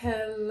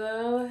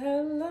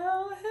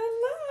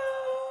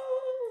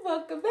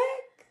welcome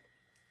back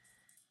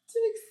to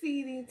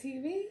Exceeding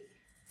TV.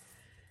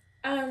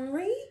 I'm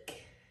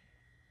Reek,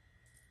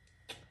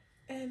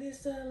 and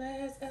it's the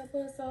last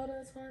episode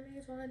of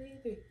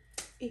 2023.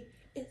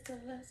 It's the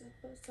last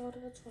episode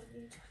of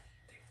 2023.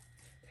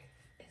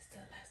 It's the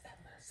last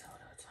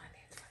episode of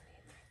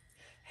 2023.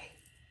 Hey,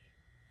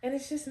 and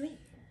it's just me.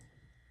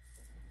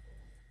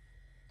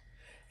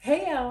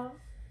 Hey, y'all.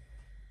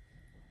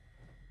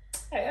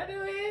 How y'all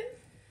doing?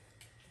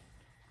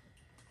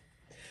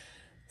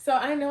 So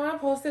I know I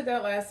posted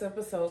that last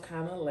episode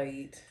kind of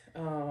late.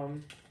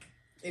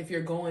 If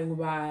you're going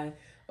by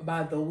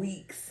the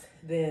weeks,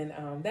 then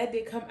that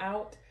did come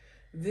out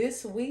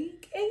this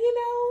week, and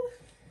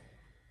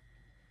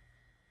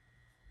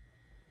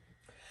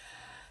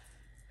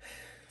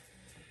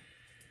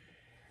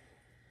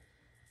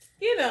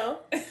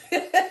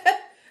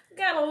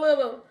got a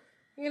little,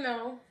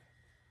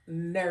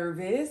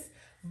 nervous.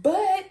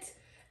 But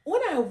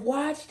when I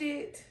watched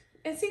it,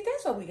 and see,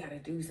 that's what we gotta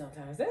do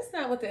sometimes. That's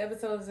not what the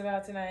episode is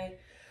about tonight.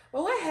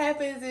 But what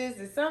happens is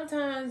that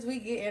sometimes we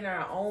get in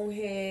our own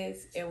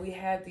heads and we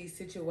have these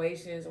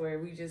situations where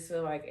we just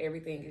feel like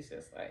everything is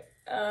just like,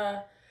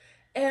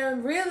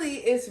 and really,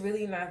 it's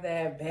really not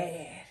that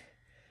bad.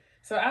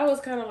 So I was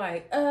kind of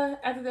like,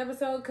 after the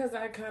episode, because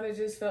I kind of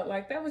just felt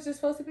like that was just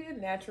supposed to be a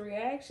natural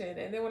reaction.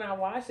 And then when I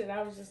watched it,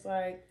 I was just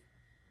like,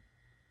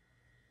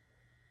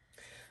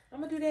 I'm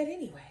going to do that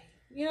anyway.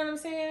 You know what I'm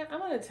saying? I'm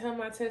going to tell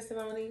my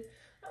testimony.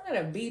 I'm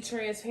going to be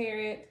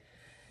transparent.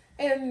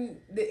 And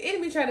the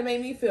enemy tried to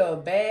make me feel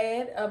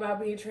bad about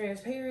being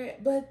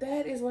transparent, but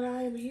that is what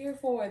I am here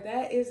for.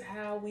 That is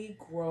how we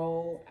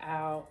grow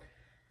out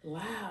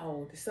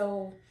loud.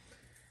 So,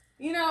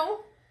 I'm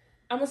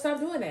going to stop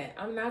doing that.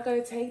 I'm not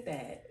going to take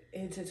that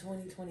into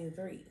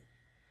 2023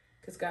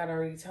 because God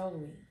already told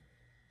me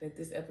that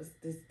this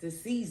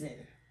season,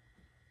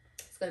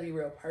 it's going to be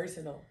real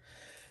personal.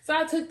 So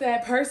I took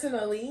that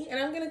personally, and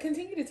I'm going to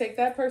continue to take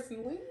that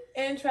personally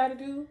and try to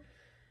do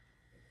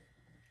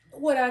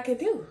what I can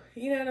do.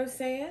 You know what I'm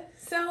saying?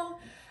 So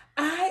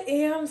I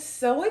am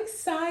so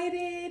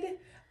excited.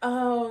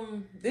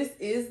 This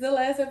is the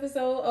last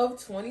episode of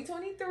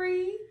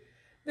 2023.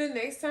 The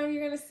next time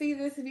you're going to see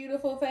this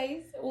beautiful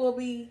face will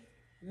be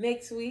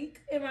next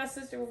week, and my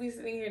sister will be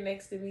sitting here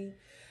next to me.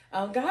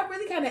 God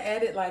really kind of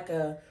added like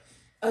a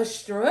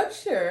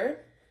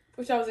structure,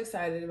 which I was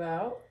excited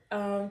about,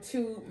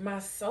 to my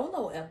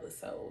solo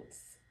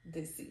episodes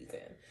this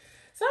season.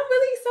 So I'm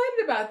really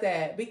excited about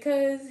that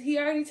because he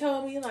already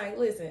told me, like,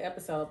 listen,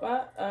 episode,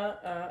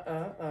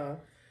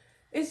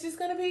 it's just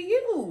gonna be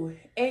you.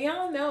 And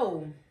y'all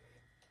know,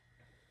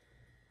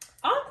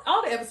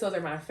 all the episodes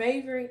are my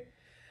favorite,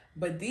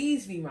 but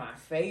these be my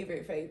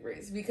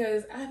favorites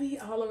because I be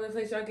all over the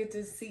place. Y'all get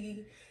to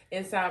see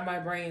inside my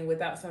brain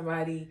without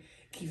somebody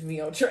keeping me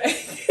on track.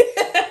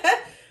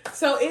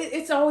 So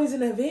it's always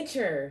an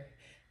adventure.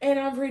 And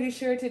I'm pretty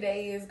sure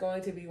today is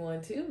going to be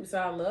one too. So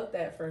I love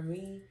that for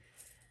me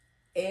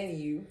and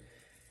you.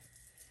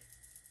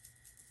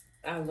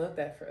 I love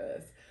that for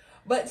us.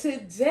 But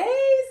today's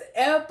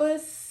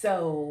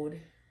episode,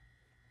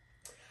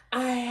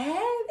 I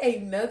had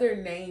another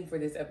name for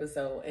this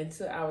episode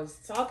until I was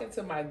talking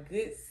to my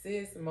good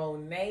sis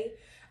Monet.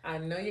 I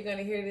know you're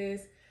gonna hear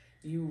this.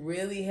 You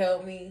really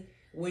helped me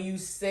when you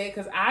said,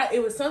 because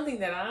it was something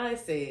that I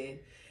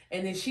said,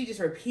 and then she just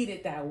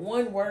repeated that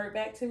one word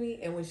back to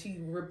me. And when she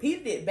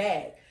repeated it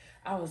back,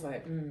 I was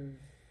like,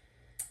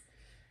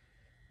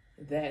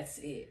 that's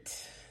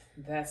it.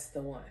 That's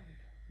the one.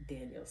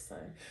 Daniel's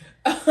son.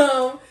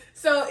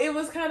 So it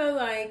was kind of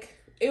like,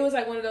 it was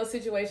like one of those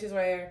situations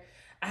where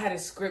I had a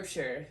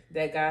scripture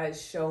that God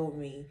showed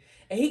me.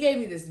 And he gave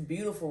me this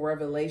beautiful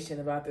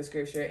revelation about the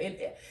scripture. And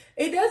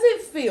it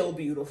doesn't feel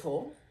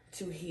beautiful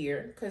to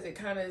hear because it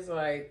kind of is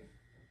like,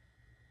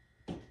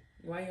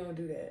 why you don't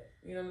do that?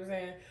 You know what I'm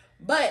saying?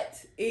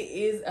 But it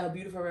is a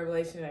beautiful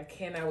revelation. I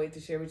cannot wait to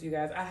share with you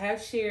guys. I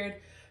have shared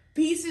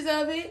pieces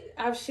of it.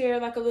 I've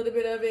shared like a little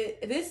bit of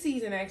it this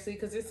season actually,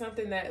 because it's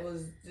something that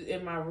was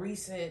in my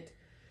recent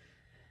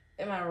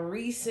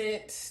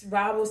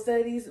Bible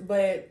studies.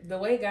 But the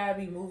way God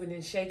be moving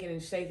and shaking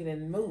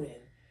and moving,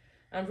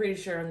 I'm pretty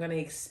sure I'm gonna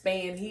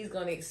expand. He's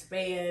gonna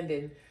expand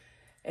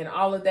and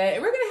all of that.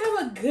 And we're gonna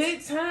have a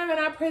good time. And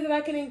I pray that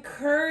I can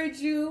encourage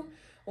you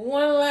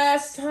one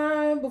last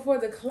time before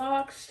the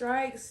clock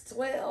strikes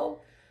 12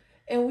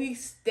 and we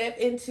step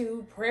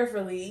into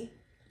prayerfully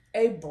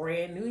a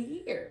brand new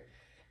year.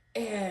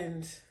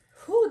 And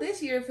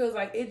this year feels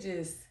like it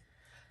just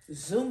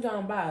zoomed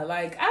on by.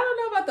 Like, I don't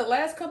know about the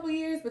last couple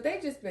years, but they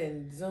just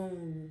been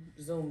zoom.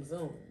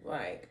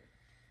 Like,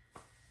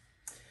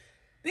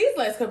 these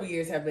last couple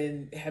years have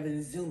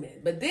been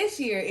zooming. But this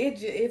year,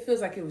 it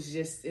feels like it was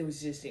just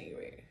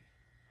January.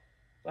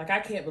 Like, I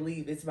can't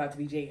believe it's about to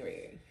be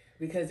January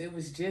because it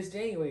was just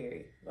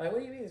January. Like, what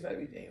do you mean it's about to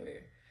be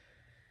January?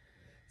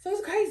 So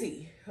it's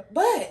crazy.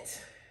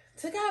 But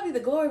to God be the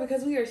glory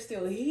because we are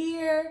still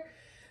here.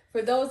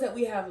 For those that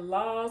we have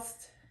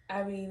lost,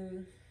 I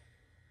mean,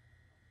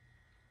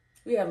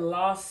 We have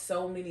lost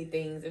so many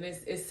things, and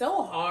it's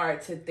so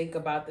hard to think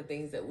about the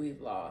things that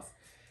we've lost,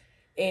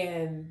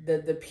 and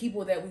the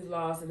people that we've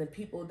lost, and the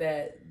people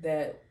that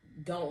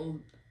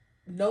don't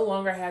no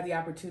longer have the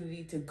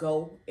opportunity to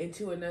go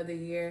into another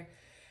year.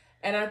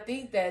 And I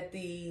think that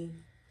the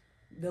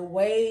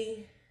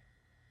way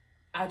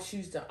I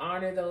choose to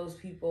honor those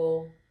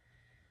people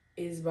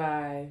is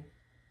by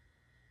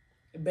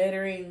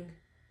bettering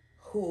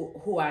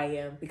who I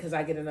am, because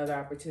I get another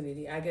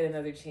opportunity. I get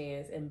another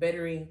chance, and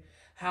bettering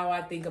how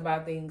I think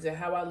about things, and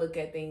how I look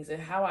at things,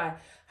 and how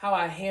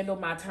I handle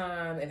my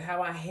time, and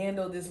how I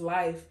handle this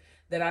life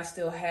that I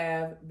still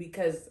have,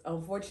 because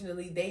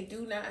unfortunately they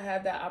do not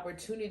have that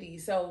opportunity.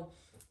 So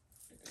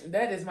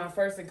that is my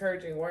first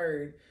encouraging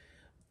word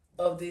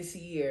of this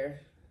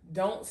year.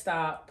 Don't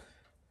stop.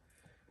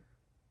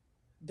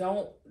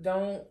 Don't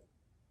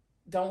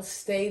don't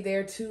stay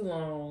there too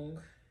long.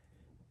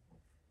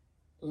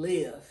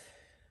 Live,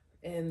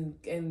 and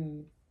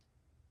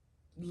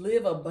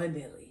live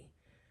abundantly,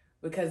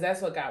 because that's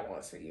what God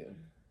wants for you.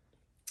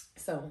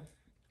 So,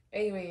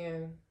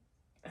 amen.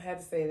 I had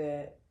to say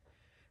that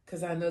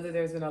because I know that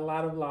there's been a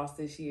lot of loss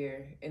this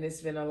year, and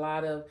there's been a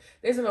lot of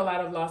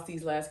loss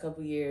these last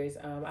couple of years.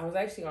 I was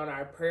actually on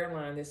our prayer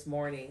line this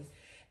morning,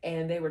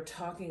 and they were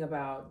talking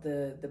about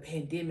the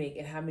pandemic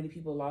and how many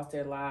people lost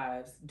their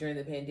lives during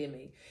the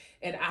pandemic.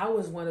 And I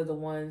was one of the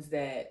ones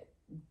that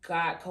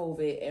got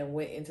COVID and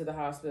went into the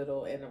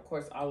hospital, and of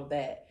course all of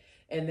that,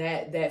 and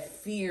that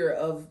fear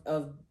of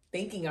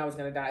thinking I was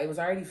gonna die. It was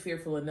already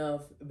fearful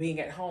enough being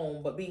at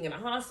home, but being in a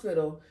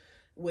hospital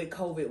with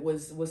COVID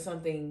was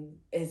something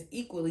as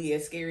equally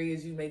as scary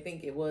as you may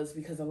think it was,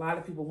 because a lot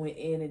of people went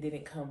in and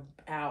didn't come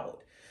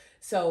out.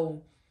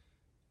 So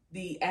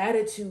the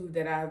attitude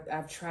that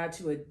I've tried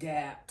to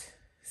adapt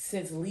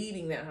since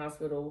leaving that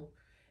hospital,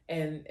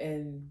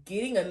 and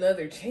getting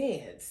another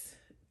chance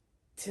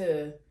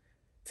to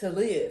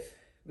live,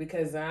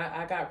 because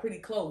I got pretty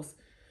close,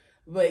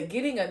 but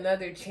getting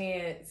another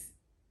chance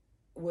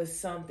was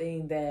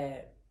something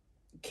that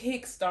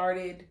kick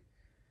started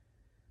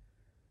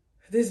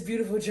this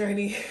beautiful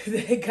journey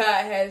that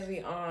God has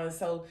me on.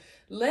 So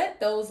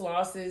let those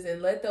losses,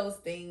 and let those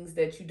things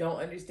that you don't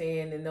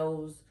understand, and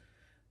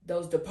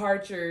those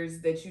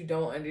departures that you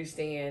don't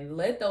understand,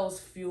 let those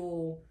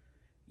fuel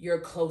your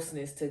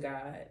closeness to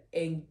God,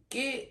 and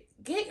get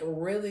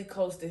really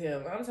close to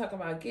him. I'm talking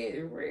about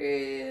get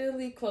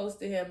really close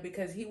to him,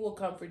 because he will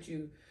comfort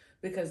you,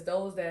 because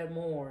those that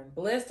mourn,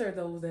 blessed are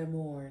those that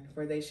mourn,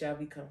 for they shall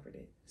be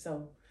comforted.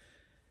 So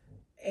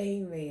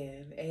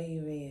amen.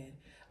 Amen.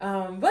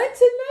 But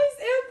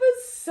tonight's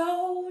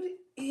episode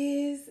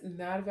is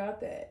not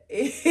about that.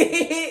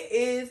 It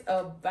is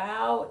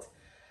about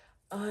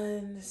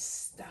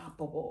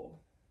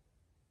unstoppable.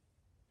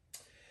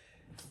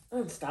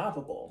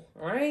 Unstoppable,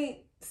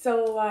 right?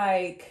 So,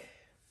 like,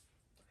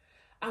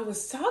 I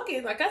was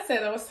talking, like I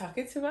said, I was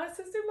talking to my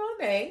sister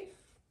Monet,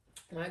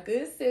 my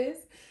good sis,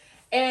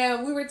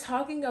 and we were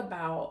talking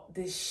about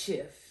this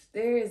shift.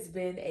 There has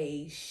been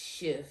a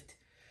shift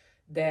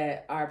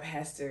that our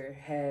pastor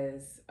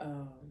has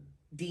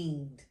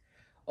deemed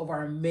of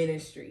our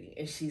ministry,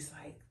 and she's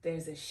like,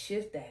 there's a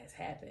shift that has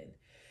happened,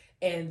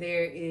 and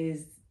there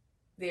is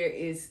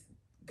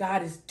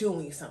God is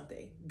doing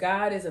something.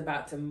 God is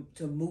about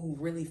to move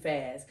really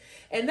fast.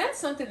 And that's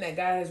something that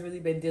God has really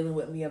been dealing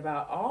with me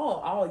about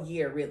all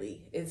year,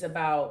 really. It's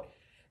about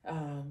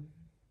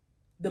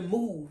the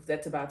move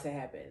that's about to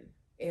happen,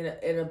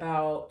 and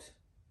about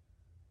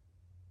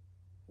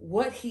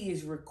what he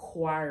is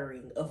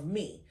requiring of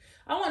me.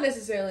 I won't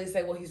necessarily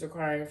say what he's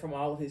requiring from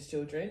all of his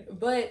children,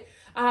 but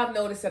I've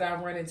noticed that I've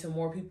run into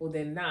more people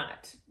than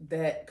not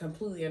that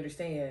completely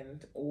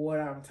understand what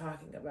I'm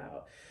talking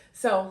about.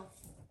 So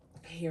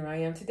here I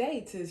am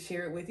today to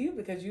share it with you,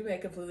 because you may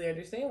completely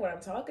understand what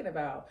I'm talking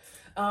about.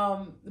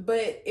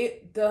 But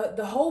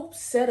the whole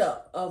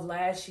setup of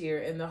last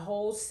year, and the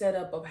whole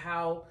setup of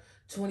how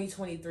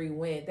 2023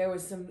 went, there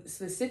was some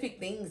specific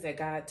things that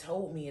God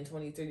told me in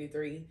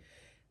 2023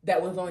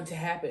 that was going to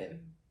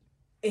happen.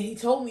 And he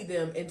told me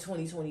them in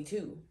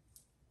 2022.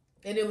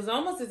 And it was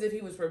almost as if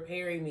he was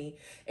preparing me.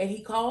 And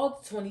he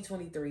called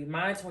 2023,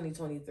 my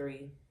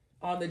 2023,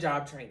 on the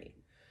job training.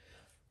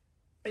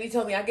 And he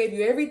told me, I gave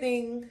you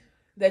everything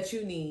that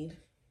you need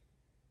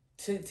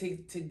to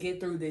get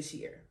through this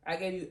year. I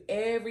gave you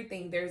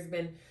everything. There's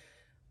been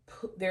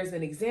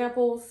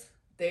examples,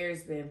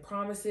 there's been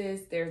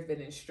promises, there's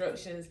been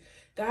instructions.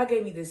 God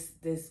gave me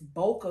this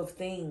bulk of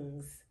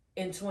things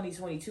in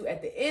 2022,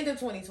 at the end of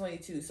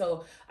 2022.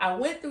 So I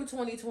went through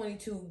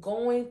 2022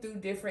 going through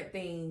different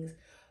things,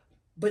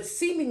 but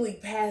seemingly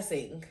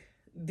passing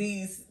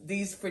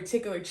these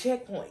particular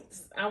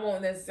checkpoints. I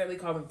won't necessarily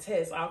call them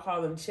tests, I'll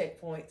call them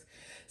checkpoints.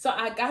 So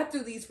I got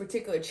through these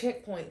particular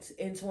checkpoints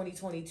in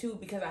 2022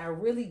 because I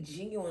really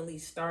genuinely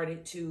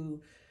started to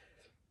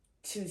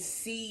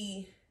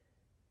see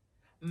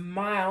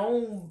my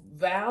own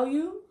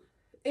value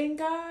in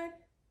God,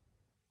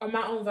 or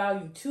my own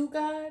value to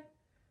God,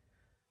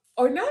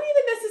 or not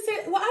even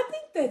necessarily. Well, I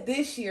think that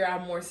this year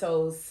I more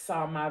so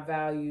saw my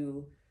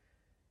value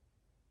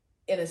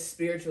in a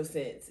spiritual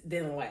sense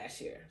than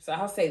last year. So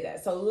I'll say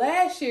that. So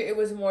last year, it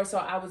was more so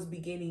I was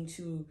beginning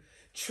to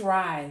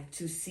try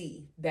to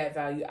see that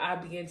value. I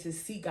began to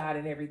see God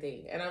in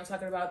everything. And I'm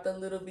talking about the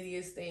little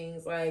bittiest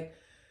things, like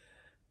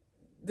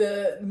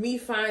me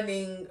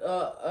finding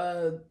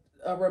a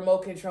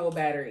remote control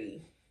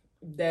battery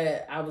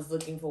that I was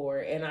looking for,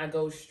 and I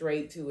go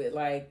straight to it.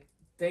 Like,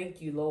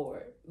 thank you,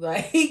 Lord.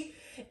 Like,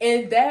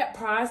 and that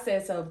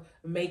process of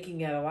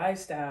making it a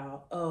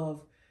lifestyle,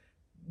 of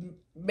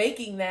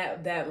making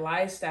that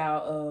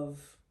lifestyle of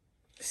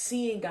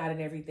seeing God in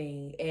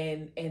everything,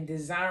 and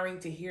desiring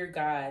to hear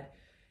God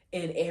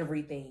in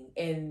everything,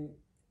 and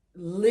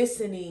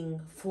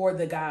listening for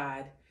the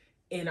God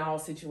in all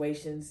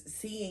situations,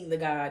 seeing the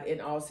God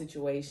in all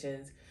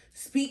situations,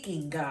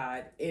 speaking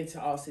God into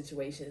all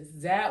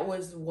situations. That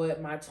was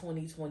what my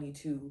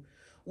 2022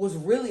 was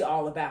really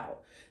all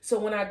about. So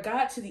when I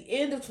got to the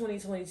end of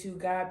 2022,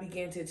 God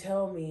began to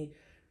tell me,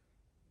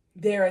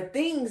 there are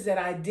things that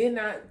I did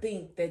not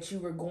think that you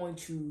were going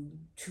to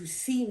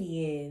see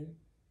me in,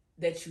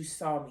 that you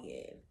saw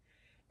me in.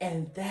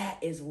 And that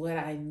is what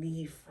I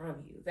need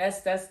from you.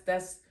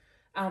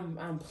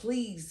 I'm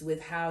pleased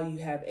with how you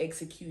have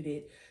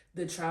executed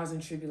the trials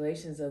and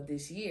tribulations of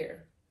this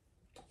year.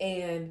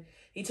 And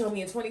he told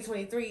me in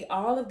 2023,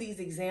 all of these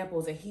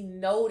examples, and he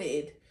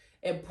noted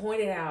and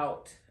pointed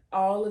out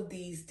all of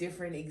these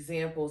different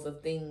examples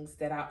of things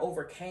that I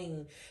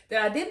overcame,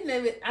 that I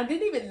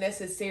didn't even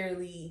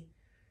necessarily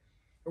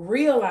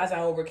realize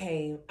I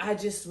overcame. I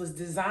just was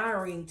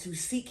desiring to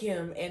seek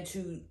him and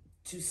to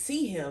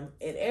see him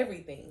in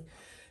everything.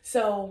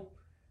 So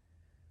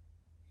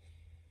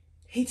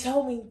he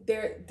told me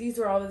these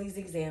are all of these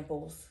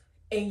examples,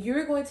 and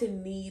you're going to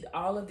need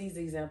all of these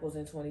examples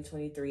in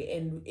 2023.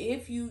 And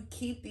if you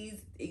keep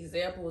these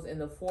examples in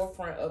the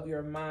forefront of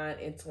your mind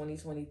in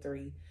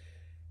 2023,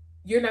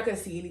 you're not going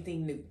to see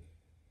anything new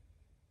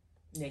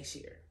next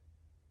year.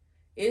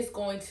 It's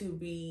going to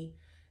be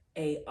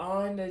a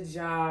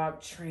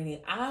on-the-job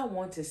training. I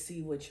want to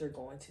see what you're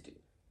going to do.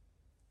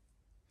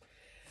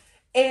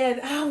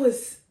 And I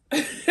was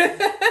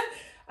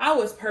I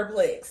was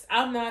perplexed.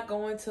 I'm not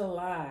going to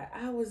lie.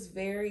 I was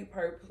very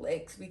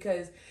perplexed,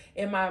 because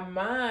in my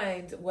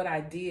mind, what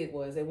I did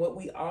was, and what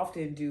we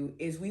often do,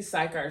 is we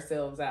psych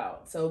ourselves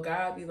out. So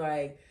God be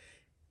like,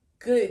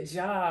 good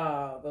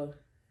job.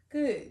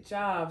 Good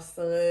job,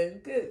 son.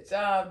 Good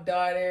job,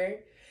 daughter.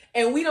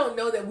 And we don't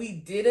know that we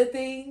did a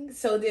thing.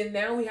 So then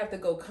now we have to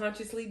go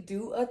consciously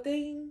do a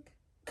thing,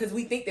 because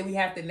we think that we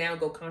have to now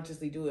go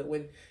consciously do it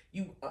when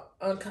you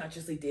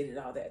unconsciously did it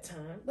all that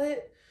time.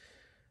 But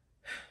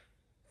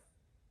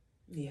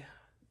yeah.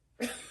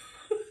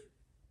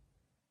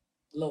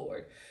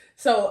 Lord.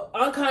 So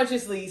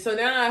unconsciously, so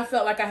now I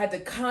felt like I had to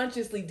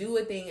consciously do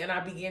a thing, and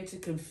I began to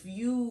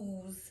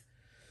confuse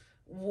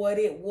what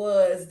it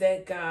was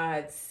that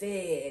God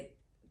said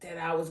that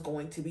I was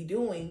going to be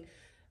doing.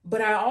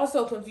 But I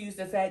also confused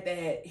the fact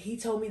that he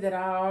told me that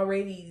I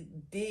already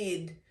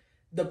did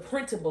the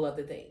principle of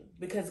the thing,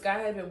 because God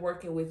had been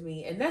working with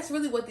me. And that's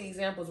really what the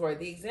examples were.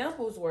 The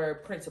examples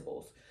were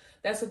principles.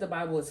 That's what the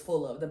Bible is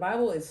full of. The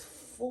Bible is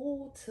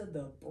full to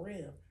the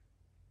brim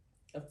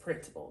of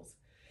principles.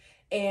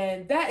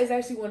 And that is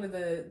actually one of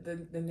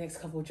the next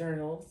couple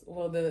journals.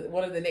 Well,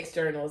 one of the next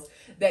journals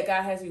that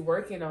God has me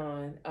working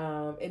on.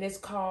 And it's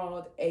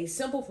called A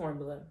Simple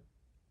Formula,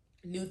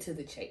 New to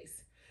the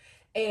Chase.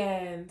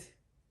 And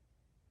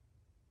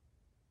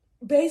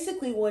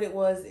basically what it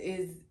was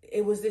is,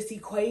 it was this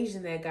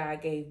equation that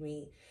God gave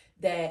me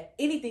that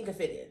anything could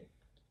fit in,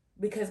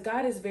 because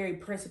God is very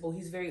principled.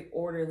 He's very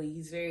orderly.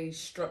 He's very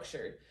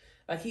structured.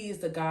 Like, he is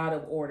the God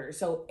of order.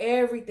 So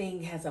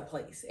everything has a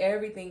place.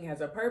 Everything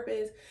has a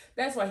purpose.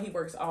 That's why he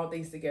works all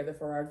things together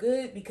for our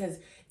good, because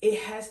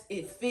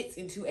it fits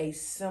into a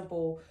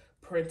simple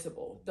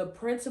principle. The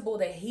principle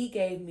that he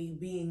gave me,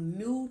 being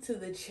new to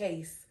the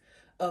chase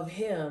of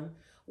him,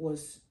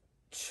 was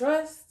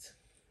trust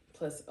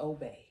plus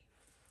obey.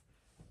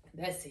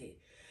 That's it.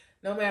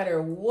 No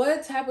matter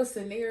what type of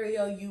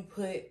scenario you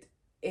put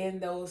in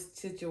those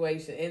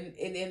situations,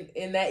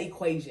 in that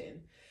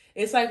equation,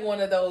 it's like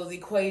one of those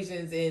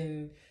equations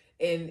in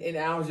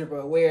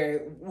algebra where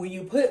when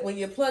you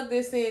plug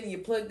this in, you're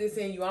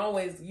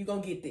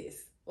gonna get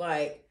this.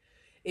 Like,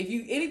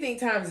 anything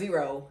times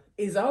 0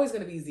 is always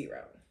gonna be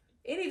 0.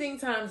 Anything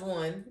times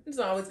 1 is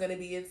always gonna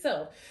be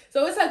itself.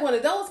 So it's like one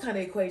of those kind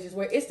of equations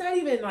where it's not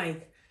even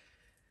like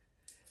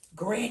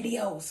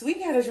grandiose. We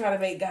gotta try to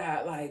make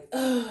God like,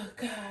 oh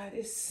God,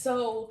 it's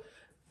so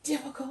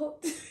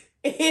difficult.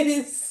 It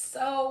is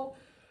so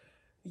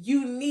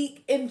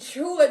unique, and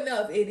true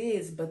enough, it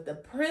is, but the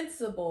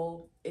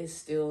principle is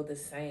still the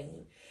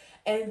same.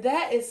 And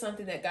that is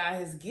something that God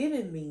has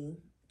given me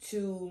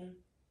to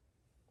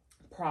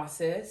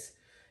process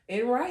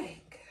in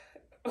writing,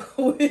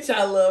 which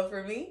I love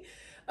for me,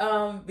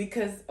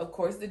 because of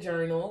course the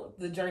journey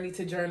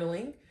to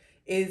journaling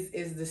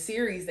is the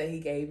series that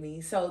he gave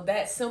me. So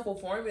that simple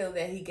formula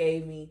that he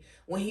gave me,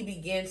 when he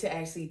began to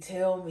actually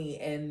tell me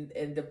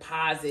and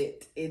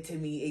deposit into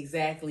me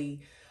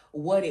exactly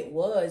what it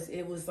was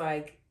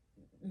like,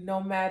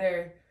 no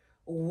matter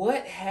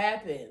what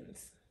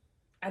happens,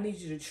 I need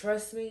you to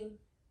trust me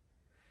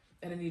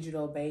and I need you to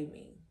obey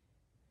me.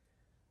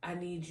 I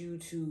need you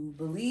to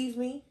believe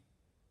me,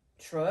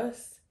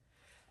 trust,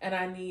 and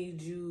I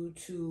need you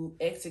to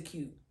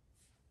execute,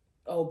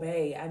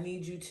 obey. I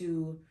need you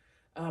to.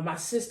 My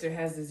sister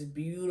has this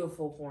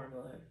beautiful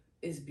formula.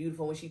 It's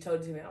beautiful. When she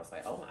told it to me, I was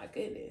like, oh my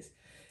goodness.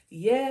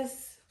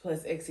 Yes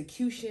plus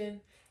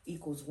execution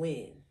equals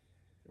win,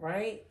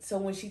 right? So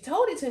when she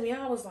told it to me,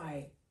 I was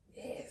like,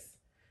 yes.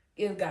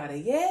 Give God a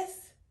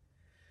yes.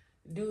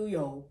 Do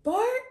your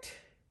part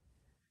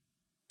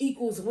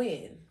equals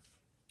win.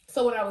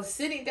 So when I was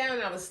sitting down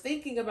and I was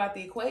thinking about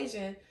the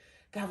equation,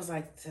 God was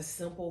like, it's a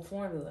simple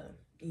formula.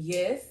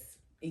 Yes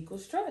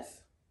equals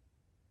trust.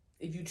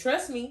 If you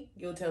trust me,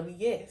 you'll tell me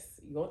yes.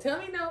 You won't tell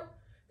me no,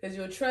 because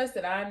you'll trust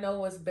that I know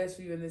what's best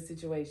for you in this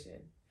situation.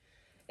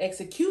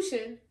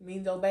 Execution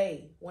means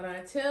obey. When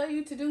I tell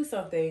you to do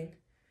something,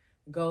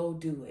 go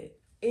do it.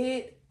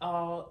 It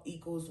all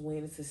equals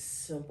win. It's a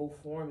simple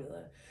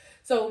formula.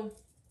 So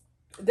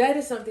that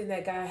is something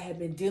that God had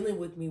been dealing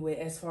with me with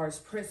as far as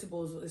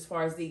principles, as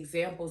far as the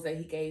examples that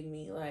he gave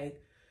me,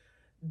 like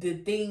the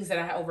things that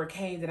I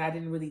overcame that I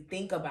didn't really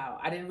think about.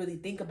 I didn't really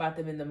think about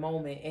them in the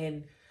moment.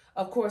 And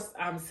of course,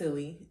 I'm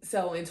silly.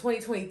 So in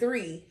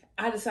 2023,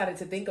 I decided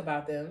to think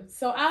about them.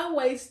 So I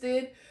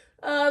wasted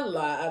a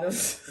lot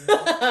of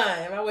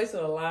time. I wasted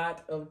a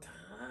lot of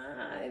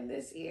time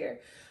this year.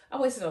 I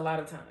wasted a lot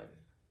of time.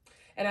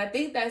 And I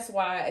think that's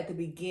why at the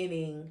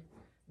beginning,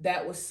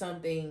 that was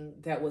something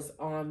that was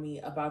on me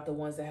about the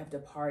ones that have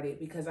departed,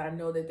 because I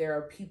know that there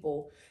are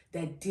people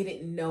that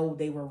didn't know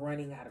they were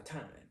running out of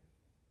time.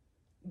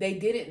 They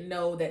didn't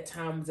know that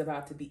time was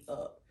about to be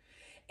up.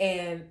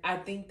 And I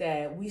think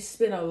that we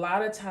spend a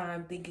lot of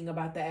time thinking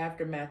about the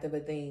aftermath of a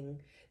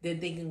thing than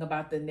thinking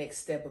about the next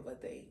step of a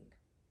thing.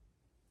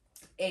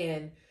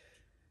 And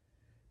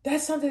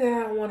that's something that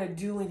I don't want to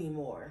do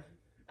anymore.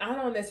 I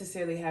don't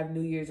necessarily have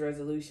New Year's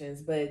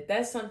resolutions, but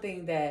that's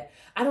something that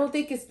I don't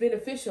think it's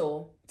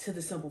beneficial to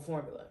the simple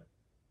formula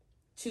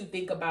to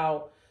think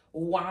about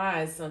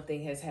why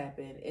something has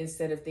happened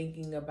instead of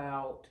thinking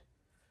about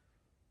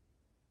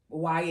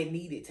why it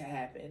needed to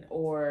happen.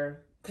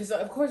 Or because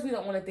of course we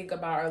don't want to think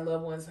about our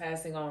loved ones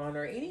passing on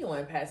or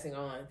anyone passing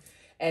on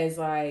as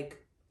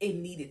like it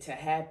needed to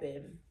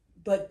happen.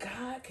 But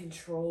God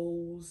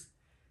controls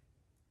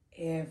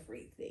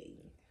everything.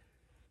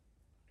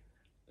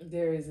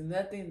 There is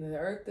nothing, the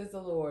earth is the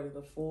Lord and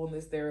the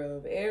fullness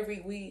thereof.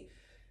 Everything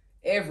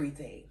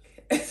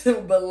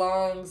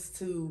belongs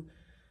to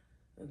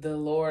the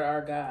Lord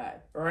our God,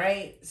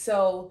 right?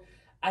 So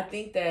I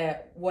think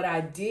that what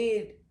I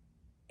did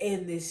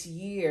in this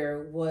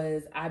year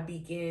was I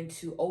began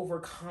to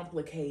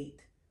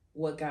overcomplicate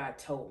what God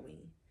told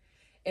me.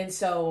 And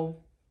so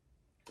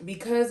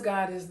because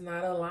God is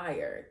not a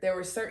liar, there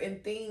were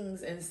certain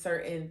things and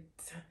certain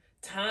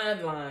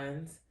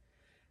timelines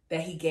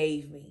that he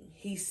gave me.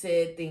 He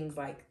said things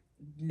like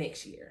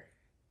next year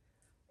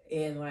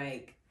in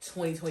like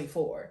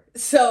 2024.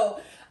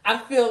 So I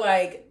feel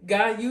like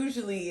God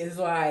usually is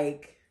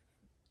like,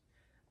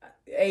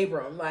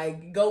 Abram,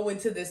 like go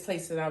into this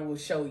place and I will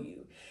show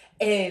you.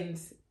 And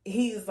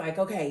he's like,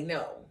 okay,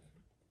 no,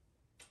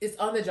 it's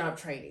on the job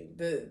training.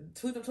 The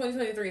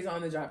 2023 is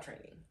on the job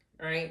training,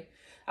 right?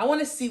 I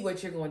want to see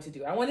what you're going to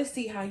do. I want to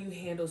see how you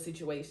handle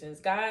situations.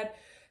 God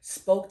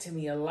spoke to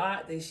me a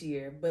lot this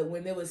year, but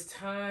when there was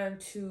time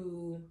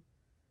to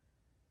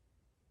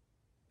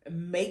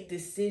make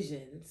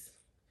decisions,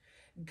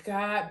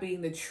 God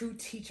being the true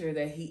teacher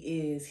that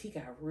he is, he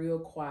got real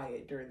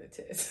quiet during the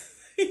test.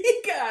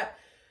 He got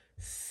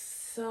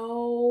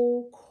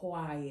so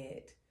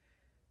quiet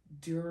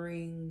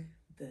during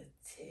the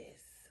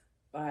test.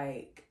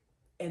 Like,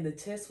 and the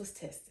test was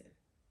testing,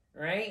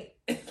 right?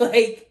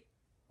 Like,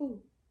 ooh,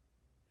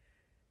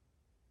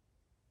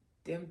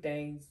 them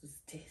things was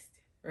testing,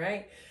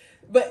 right?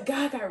 But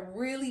God got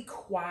really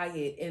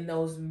quiet in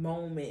those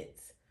moments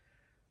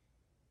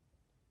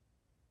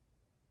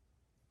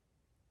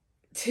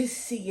to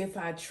see if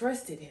I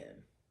trusted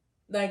him.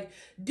 Like,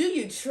 do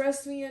you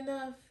trust me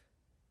enough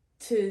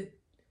to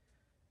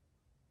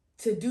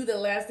do the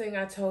last thing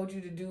I told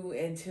you to do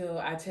until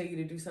I tell you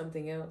to do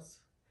something else?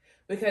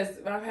 Because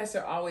my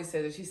pastor always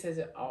says it. She says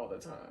it all the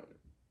time.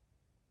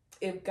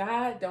 If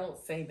God don't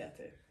say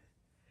nothing,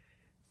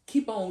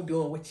 keep on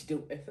doing what you're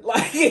doing.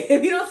 Like,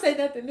 if you don't say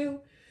nothing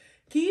new,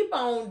 keep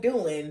on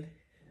doing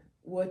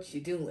what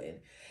you're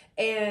doing.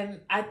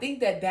 And I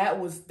think that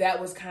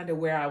was kind of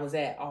where I was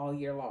at all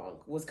year long.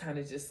 Was kind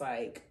of just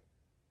like,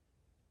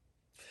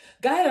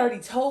 God had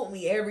already told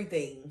me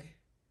everything.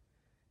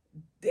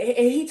 And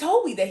he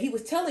told me that he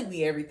was telling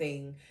me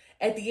everything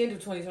at the end of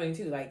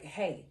 2022. Like,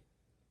 hey,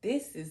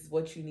 this is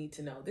what you need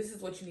to know. This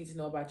is what you need to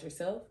know about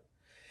yourself.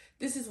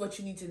 This is what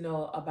you need to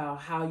know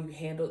about how you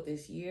handled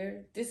this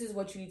year. This is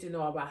what you need to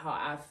know about how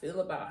I feel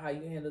about how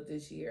you handled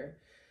this year.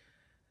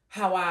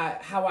 How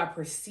I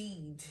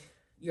perceived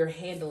your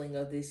handling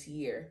of this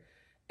year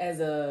as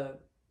a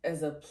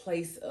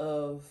place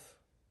of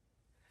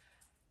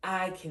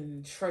I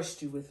can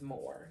trust you with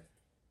more,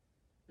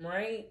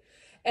 right?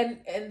 And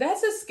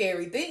that's a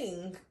scary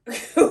thing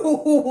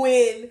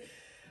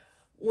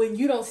when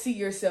you don't see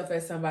yourself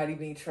as somebody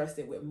being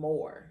trusted with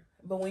more.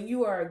 But when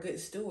you are a good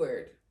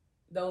steward,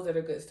 those that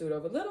are good steward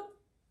over little,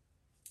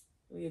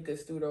 you're a good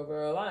steward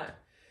over a lot.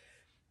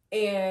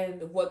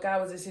 And what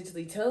God was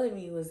essentially telling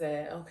me was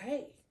that,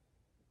 okay,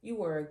 you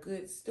were a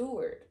good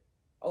steward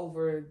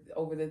over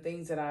the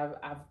things that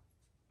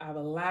I've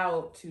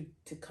allowed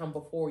to come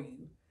before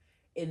you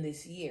in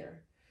this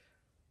year.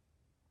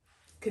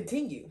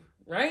 Continue,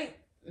 right?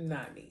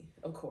 Not me,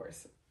 of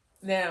course.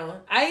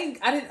 Now, I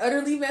didn't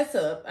utterly mess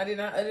up. I did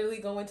not utterly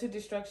go into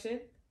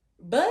destruction,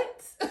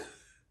 but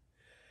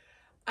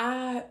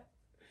I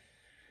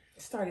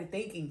started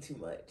thinking too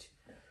much.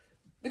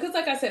 Because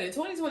like I said, in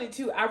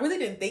 2022, I really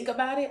didn't think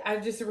about it.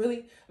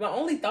 My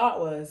only thought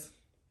was,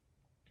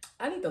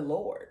 I need the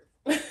Lord.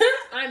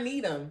 I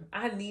need him.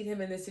 I need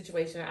him in this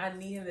situation. I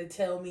need him to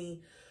tell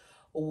me,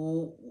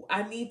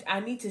 I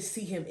need to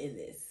see him in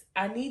this.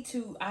 I need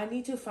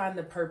to find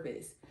the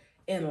purpose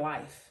in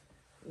life.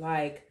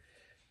 Like,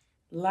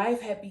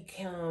 life had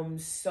become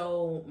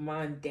so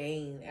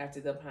mundane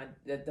after the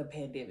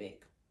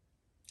pandemic.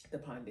 The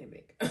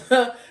pandemic.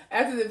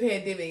 After the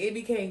pandemic, it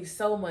became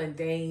so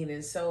mundane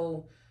and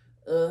so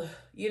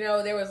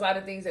there was a lot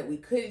of things that we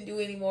couldn't do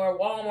anymore.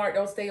 Walmart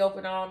don't stay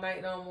open all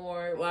night no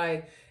more.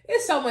 Like,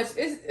 it's so much.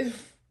 It's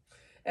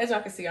as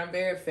y'all can see, I'm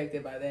very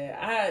affected by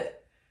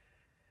that.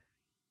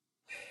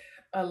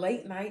 A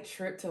late night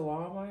trip to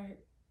Walmart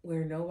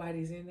where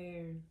nobody's in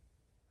there.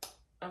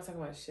 I'm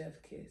talking about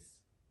chef kiss.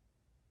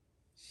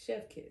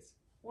 Chef kiss.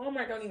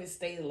 Walmart don't even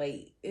stay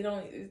late. They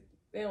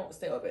don't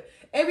stay open.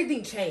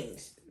 Everything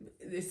changed,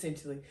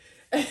 essentially.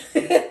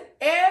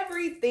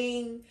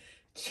 Everything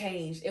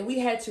changed, and we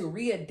had to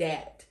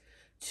readapt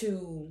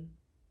to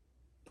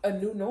a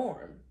new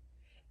norm.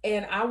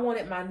 And I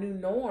wanted my new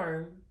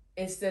norm,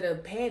 instead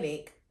of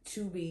panic,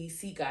 to be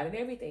seek God in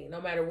everything. No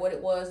matter what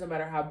it was, no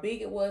matter how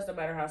big it was, no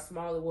matter how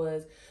small it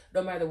was,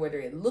 no matter whether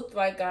it looked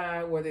like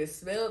God, whether it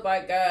smelled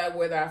like God,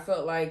 whether I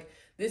felt like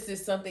this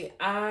is something,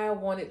 I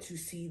wanted to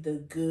see the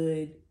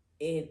good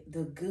in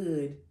the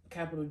good,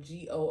 capital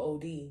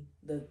God,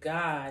 the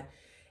God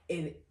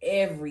in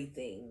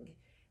everything.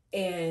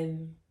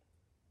 And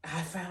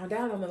I found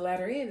out on the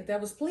latter end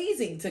that was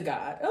pleasing to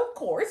God, of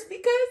course,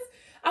 because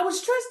I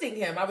was trusting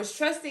him. I was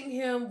trusting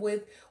him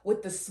with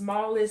the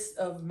smallest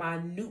of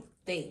minute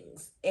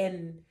things.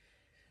 And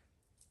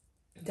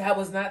that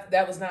was not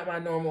my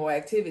normal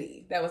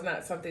activity. That was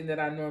not something that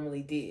I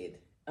normally did.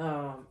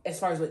 As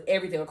far as with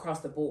everything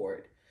across the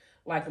board.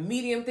 Like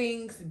medium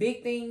things,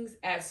 big things,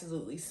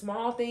 absolutely.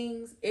 Small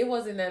things, it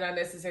wasn't that I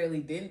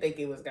necessarily didn't think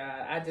it was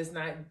God. I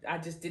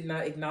just did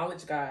not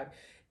acknowledge God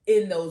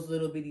in those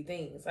little bitty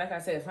things. Like I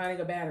said, finding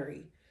a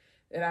battery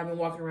that I've been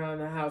walking around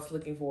the house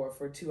looking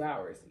for 2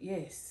 hours.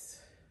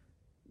 Yes.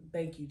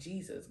 Thank you,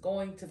 Jesus.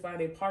 Going to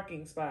find a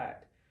parking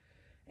spot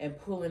and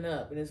pulling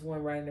up, and there's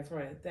one right in the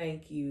front.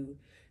 Thank you,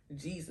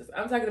 Jesus.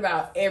 I'm talking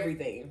about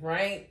everything,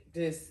 right?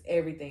 Just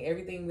everything.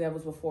 Everything that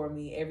was before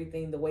me.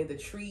 Everything, the way the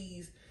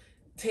trees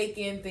take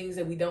in things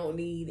that we don't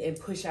need and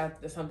push out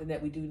something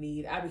that we do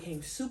need. I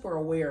became super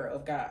aware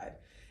of God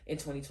in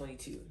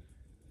 2022.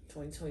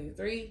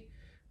 2023,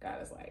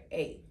 God is like,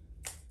 hey,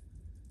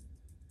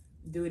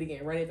 do it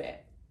again, run it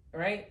back,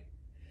 right?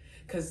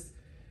 Because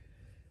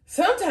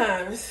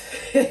sometimes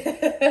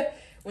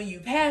when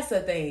you pass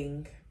a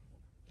thing,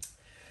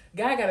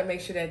 God got to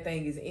make sure that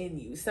thing is in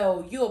you.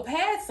 So you'll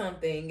pass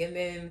something, and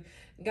then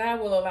God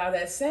will allow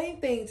that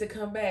same thing to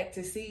come back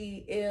to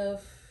see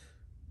if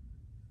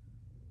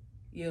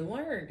you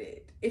learned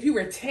it, if you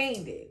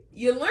retained it.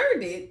 You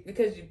learned it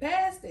because you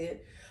passed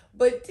it,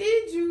 but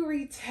did you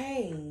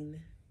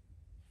retain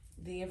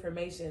the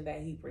information that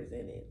he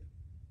presented?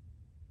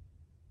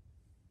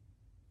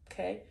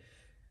 Okay?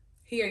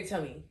 He already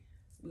told me,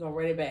 we're going to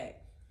run it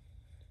back.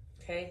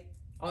 Okay?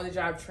 On the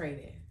job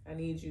training. I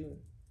need you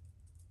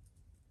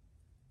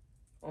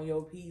on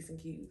your P's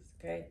and Q's.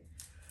 Okay?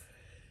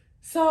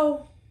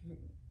 So,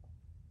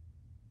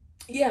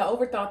 yeah,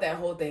 overthought that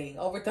whole thing.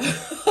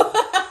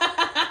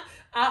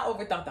 I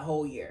overthought the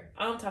whole year.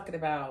 I'm talking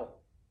about,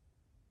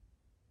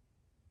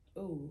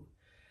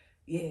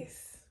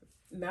 yes,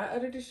 not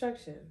utter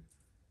destruction.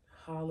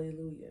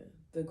 Hallelujah.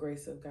 The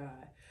grace of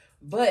God.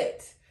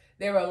 But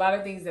there were a lot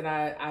of things that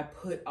I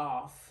put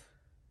off.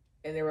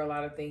 And there were a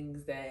lot of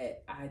things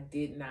that I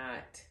did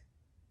not.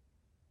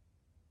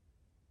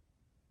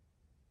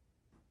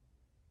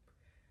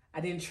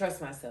 I didn't trust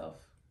myself.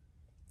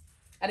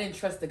 I didn't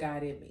trust the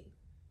God in me.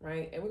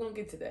 Right? And we're going to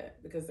get to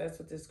that because that's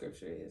what this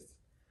scripture is.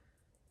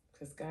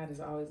 Because God is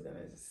always going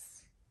to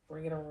just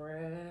bring it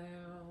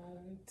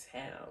around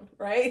town,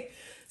 right?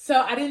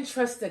 So I didn't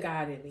trust the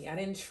God in me. I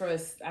didn't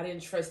trust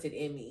it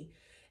in me.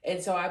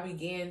 And so I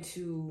began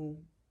to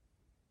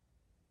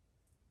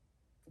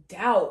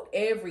doubt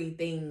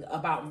everything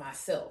about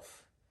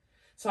myself.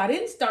 So I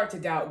didn't start to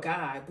doubt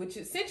God, which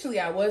essentially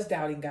I was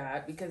doubting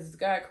God because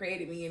God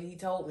created me and he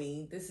told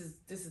me this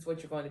is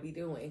what you're going to be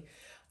doing.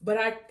 But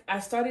I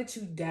started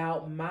to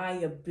doubt my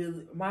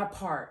ability, my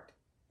part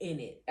in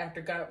it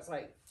after God was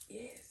like,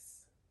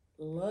 yes,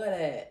 love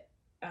that.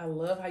 I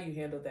love how you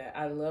handled that.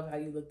 I love how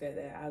you looked at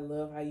that. I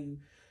love how you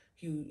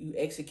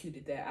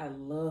executed that. I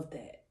love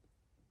that.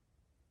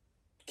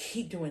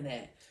 Keep doing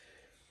that.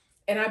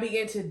 And I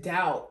began to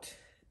doubt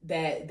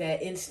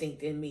that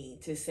instinct in me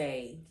to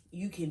say,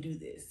 you can do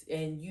this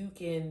and you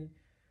can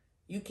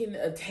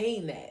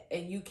attain that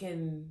and you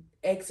can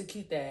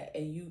execute that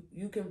and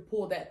you can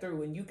pull that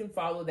through and you can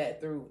follow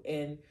that through.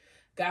 And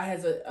God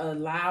has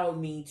allowed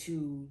me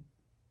to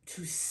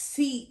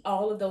see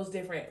all of those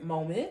different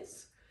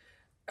moments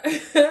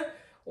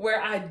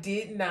where I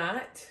did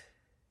not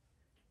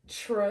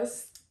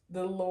trust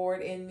the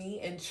Lord in me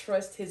and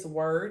trust his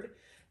word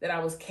that I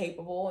was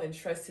capable and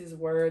trust his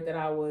word that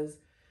I was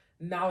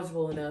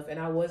knowledgeable enough and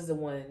I was the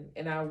one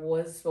and I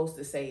was supposed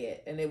to say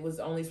it and it was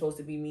only supposed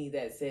to be me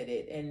that said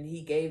it, and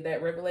he gave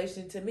that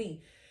revelation to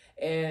me,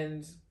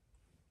 and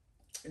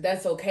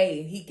that's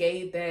okay. He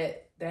gave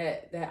that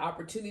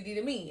opportunity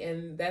to me,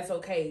 and that's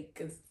okay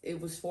because it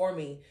was for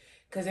me,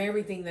 because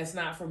everything that's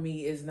not for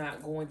me is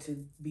not going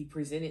to be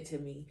presented to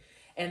me.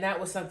 And that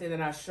was something that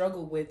I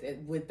struggled with it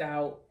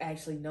without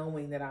actually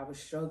knowing that I was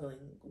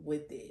struggling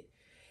with it.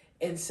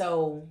 And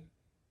so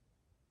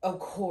of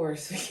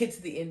course, we get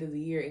to the end of the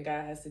year and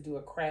God has to do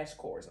a crash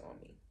course on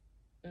me.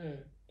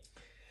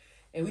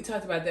 And we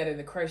talked about that in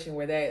the crushing,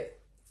 where that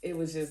it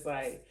was just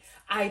like,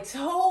 I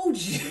told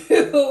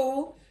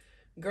you,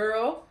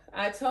 girl,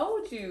 I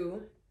told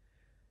you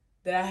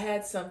that I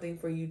had something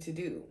for you to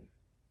do.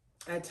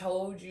 I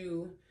told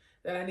you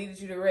that I needed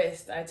you to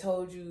rest. I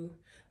told you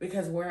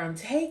because where I'm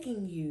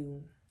taking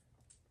you,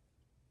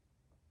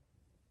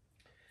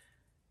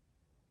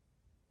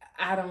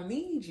 I don't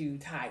need you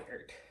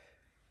tired.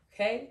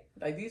 Okay?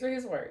 Like, these are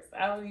his words.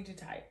 I don't need you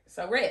tired.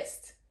 So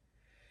rest.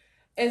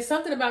 And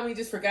something about me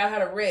just forgot how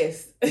to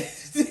rest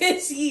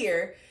this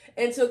year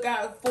until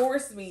God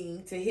forced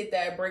me to hit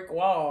that brick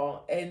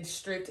wall and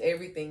stripped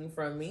everything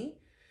from me.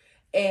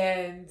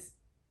 And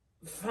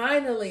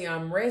finally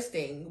I'm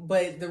resting,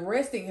 but the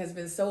resting has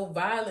been so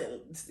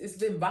violent. It's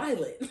been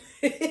violent.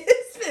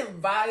 It's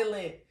been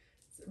violent.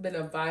 It's been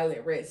a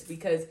violent rest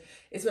because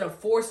it's been a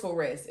forceful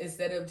rest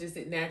instead of just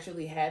it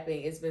naturally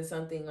happening. It's been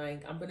something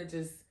like, I'm gonna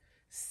just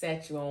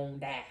set you on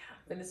down.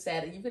 You're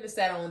gonna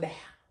sat on down.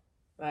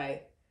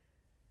 Like,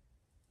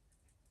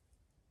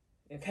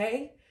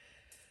 okay?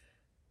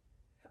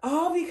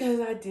 All because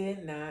I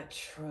did not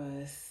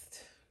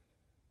trust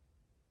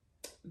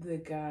the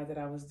God that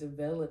I was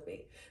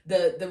developing.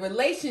 The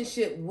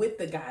relationship with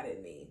the God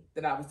in me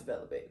that I was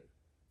developing.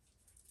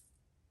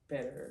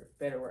 Better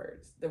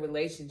words. The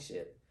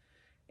relationship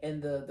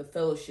and the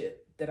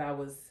fellowship that I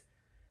was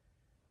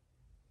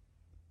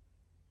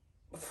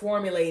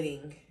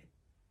formulating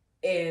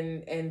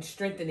and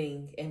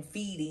strengthening and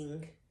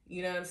feeding.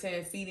 You know what I'm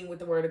saying? Feeding with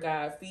the word of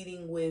God,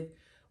 feeding with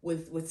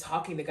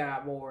talking to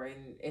God more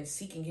and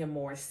seeking him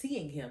more,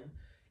 seeing him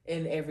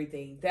in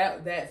everything.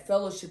 That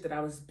fellowship that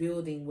I was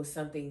building was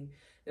something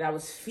that I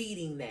was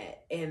feeding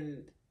that.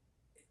 And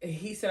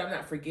he said, I'm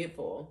not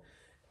forgetful.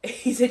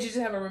 He said, you just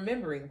have a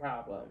remembering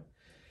problem.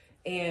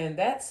 And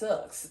that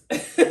sucks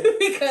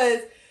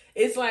because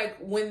it's like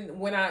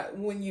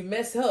when you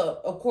mess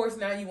up, of course,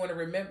 now you want to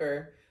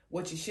remember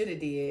what you should have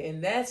did.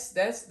 And that's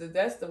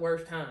the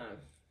worst time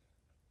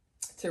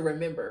to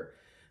remember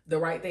the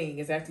right thing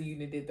is after you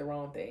did the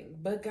wrong thing.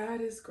 But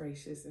God is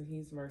gracious and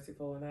he's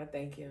merciful, and I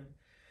thank him.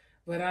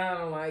 But I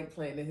don't like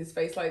playing in his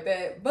face like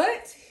that.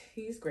 But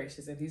he's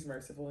gracious and he's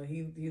merciful, and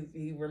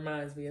he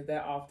reminds me of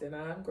that often.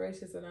 I'm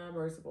gracious and I'm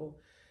merciful.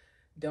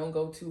 Don't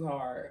go too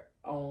hard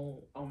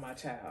on my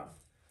child.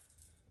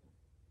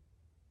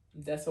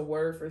 That's a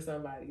word for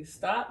somebody.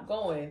 Stop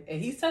going.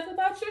 And he's talking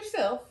about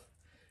yourself.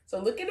 So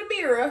look in the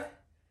mirror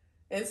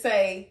and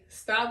say,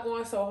 stop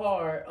going so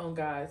hard on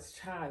God's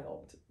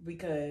child,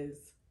 because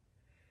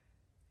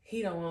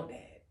he don't want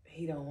that.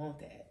 He don't want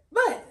that.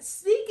 But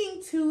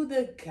speaking to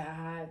the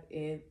God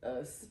in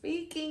us,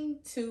 speaking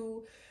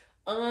to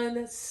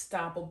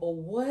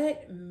unstoppable,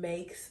 what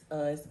makes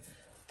us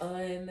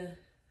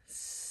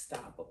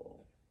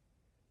unstoppable?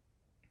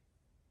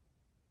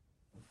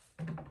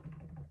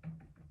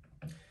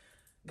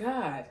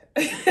 God.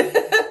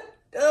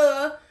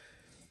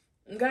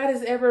 God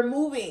is ever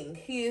moving.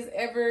 He is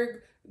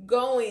ever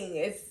going.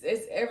 It's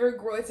ever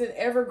grow. It's an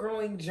ever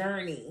growing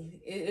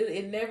journey.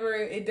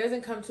 It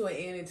doesn't come to an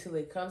end until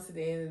it comes to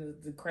the end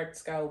and the crack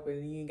sky open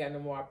and you ain't got no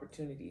more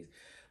opportunities.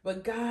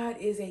 But God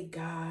is a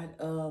God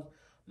of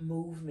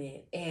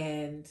movement,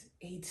 and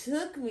he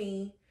took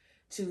me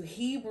to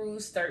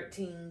Hebrews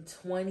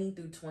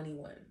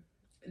 13:20-21.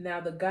 Now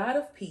the God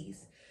of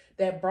peace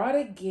that brought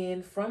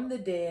again from the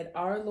dead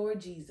our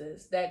Lord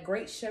Jesus, that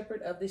great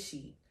shepherd of the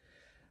sheep,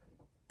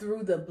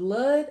 through the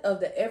blood of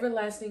the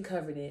everlasting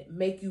covenant,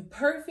 make you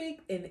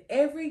perfect in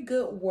every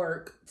good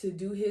work to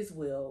do his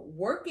will,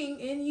 working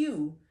in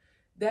you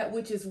that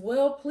which is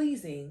well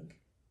pleasing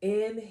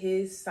in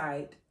his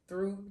sight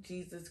through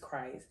Jesus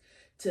Christ,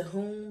 to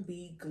whom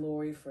be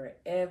glory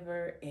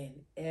forever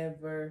and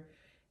ever.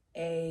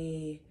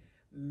 Amen.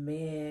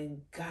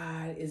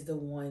 God is the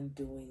one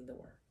doing the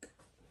work.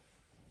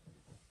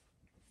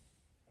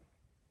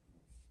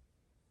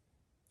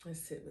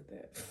 Let's sit with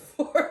that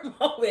for a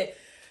moment.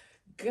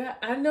 God,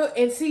 I know.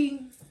 And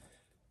see,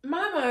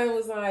 my mind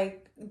was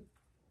like,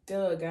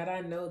 duh, God, I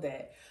know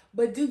that.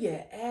 But do you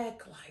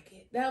act like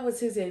it? That was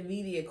his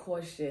immediate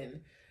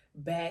question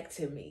back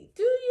to me.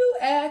 Do you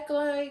act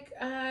like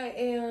I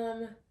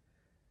am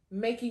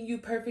making you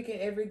perfect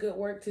in every good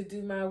work to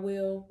do my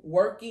will,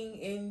 working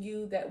in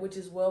you that which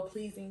is well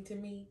pleasing to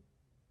me?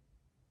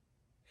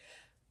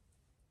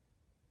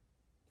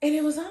 And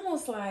it was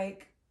almost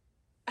like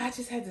I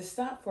just had to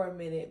stop for a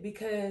minute,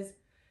 because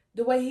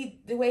the way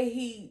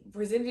he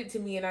presented it to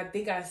me, and I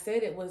think I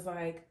said it was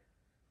like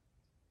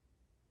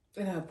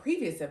in a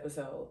previous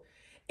episode,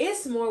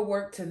 it's more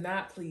work to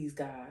not please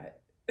God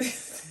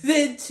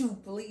than to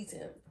please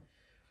him.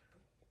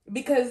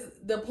 Because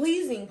the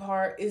pleasing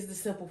part is the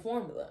simple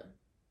formula.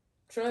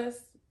 Trust,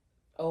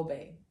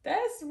 obey.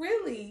 That's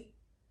really,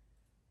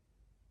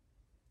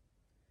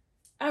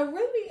 I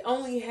really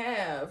only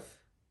have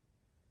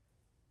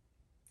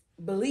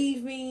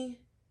believe me.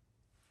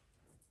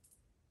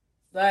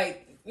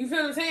 Like, you feel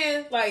what I'm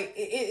saying? Like,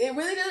 it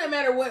really doesn't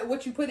matter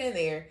what you put in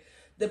there.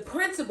 The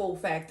principal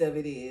fact of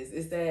it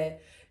is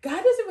that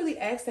God doesn't really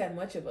ask that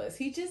much of us.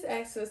 He just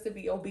asks us to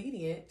be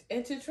obedient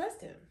and to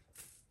trust him.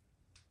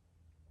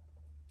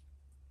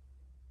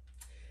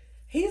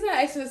 He's not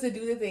asking us to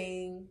do the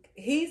thing.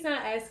 He's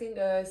not asking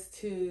us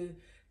to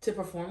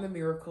perform the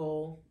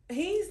miracle.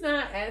 He's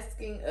not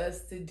asking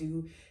us to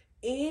do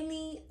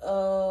any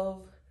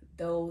of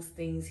those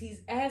things.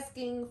 He's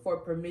asking for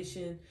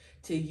permission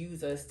to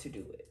use us to do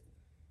it.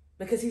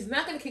 Because he's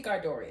not going to kick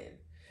our door in.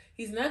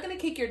 He's not going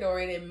to kick your door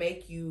in and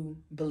make you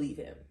believe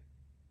him.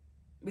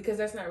 Because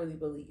that's not really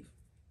belief,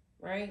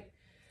 right?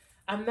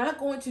 I'm not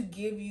going to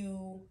give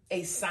you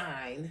a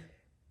sign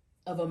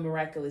of a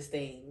miraculous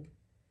thing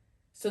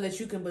so that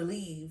you can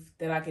believe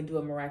that I can do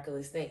a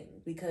miraculous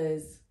thing.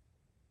 Because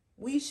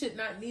we should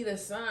not need a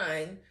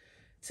sign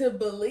to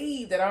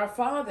believe that our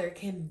Father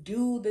can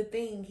do the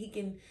thing. He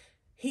can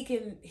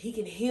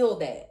heal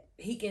that.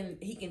 He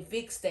can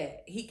fix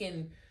that. He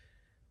can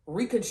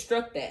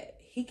reconstruct that.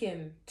 He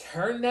can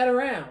turn that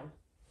around.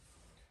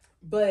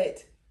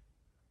 But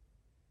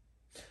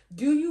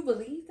do you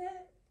believe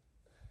that?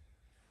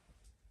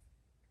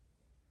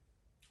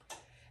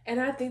 And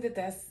I think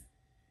that's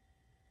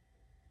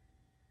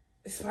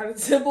it's part of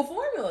the simple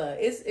formula.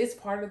 It's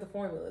part of the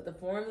formula. The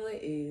formula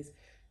is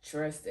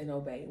trust and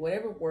obey.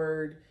 Whatever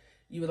word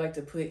you would like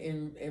to put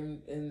in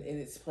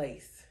its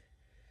place.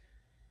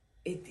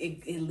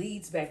 It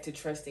leads back to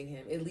trusting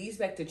him. It leads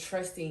back to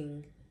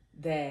trusting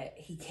that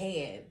he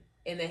can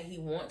and that he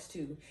wants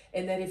to,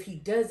 and that if he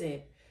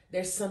doesn't,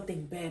 there's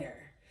something better.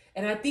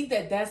 And I think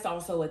that that's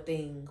also a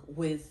thing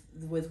with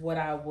what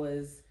I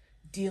was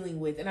dealing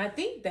with. And I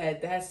think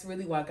that that's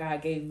really why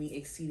God gave me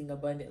exceeding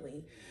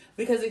abundantly,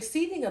 because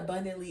exceeding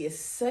abundantly is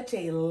such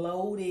a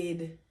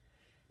loaded,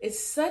 it's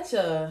such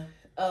a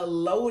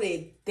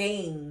loaded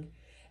thing.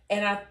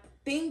 And I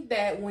think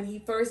that when he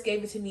first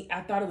gave it to me,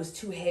 I thought it was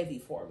too heavy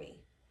for me.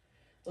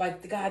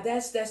 Like, God,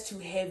 that's too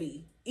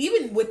heavy.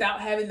 Even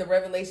without having the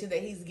revelation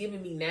that he's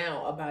given me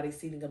now about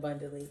exceeding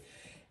abundantly,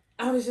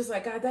 I was just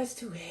like, God, that's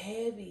too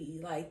heavy.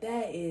 Like,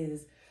 that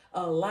is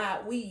a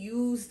lot. We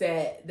use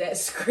that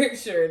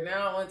scripture,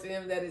 now unto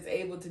him that is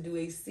able to do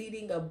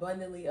exceeding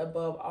abundantly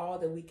above all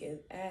that we can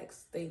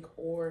ask, think,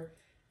 or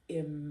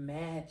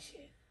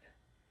imagine.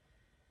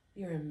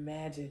 Your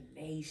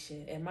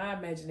imagination. And my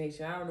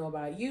imagination, I don't know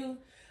about you,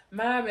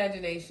 my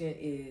imagination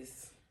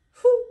is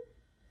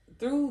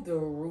through the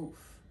roof.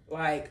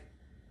 Like,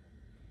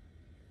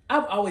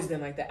 I've always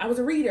been like that. I was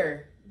a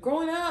reader.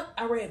 Growing up,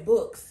 I read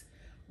books.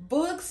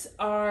 Books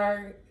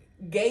are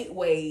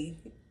gateway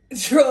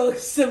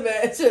drugs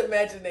to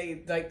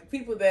imaginate. Like,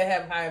 people that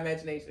have high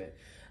imagination.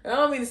 And I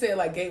don't mean to say it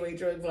like gateway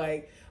drugs,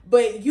 like,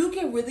 but you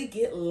can really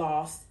get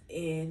lost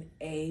in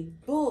a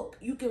book.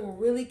 You can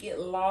really get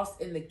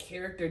lost in the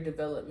character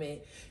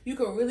development. You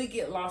can really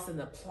get lost in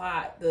the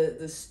plot, the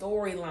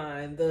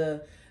storyline,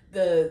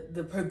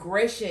 the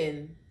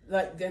progression.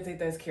 Like, I think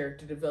that's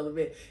character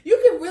development.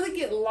 You can really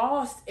get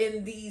lost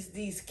in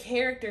these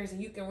characters,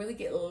 and you can really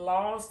get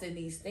lost in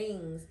these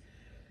things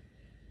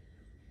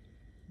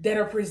that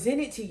are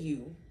presented to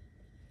you.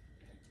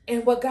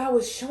 And what God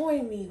was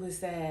showing me was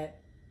that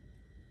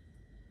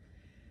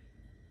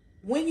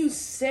when you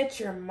set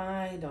your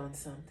mind on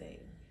something,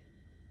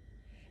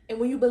 and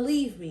when you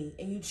believe me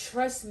and you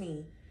trust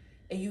me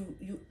and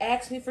you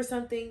ask me for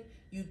something,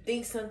 you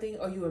think something,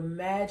 or you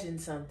imagine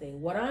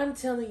something, what I'm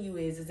telling you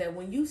is that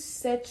when you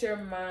set your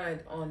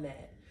mind on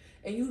that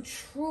and you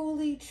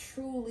truly,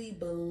 truly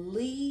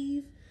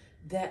believe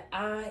that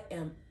I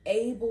am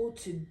able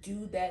to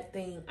do that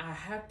thing, I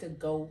have to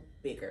go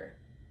bigger.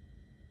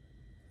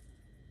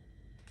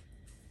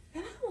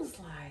 And I was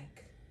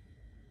like,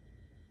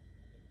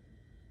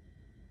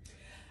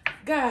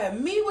 God,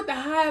 me with the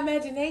high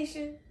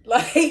imagination,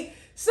 like,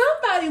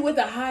 somebody with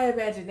a high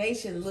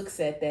imagination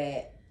looks at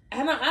that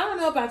And I don't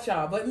know about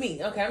y'all, but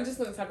me. Okay, I'm just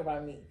gonna talk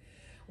about me.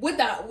 With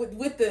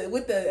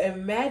the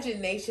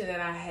imagination that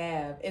I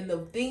have and the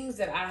things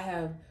that I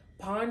have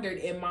pondered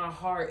in my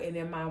heart and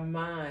in my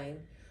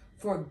mind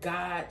for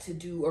God to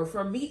do, or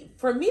for me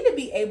to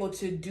be able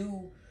to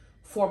do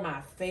for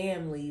my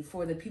family,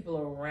 for the people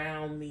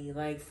around me,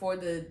 like for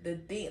the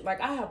thing,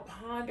 like I have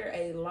pondered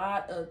a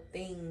lot of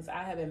things.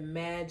 I have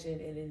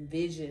imagined and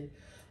envisioned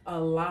a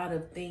lot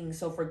of things.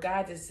 So for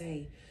God to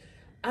say,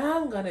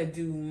 I'm gonna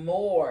do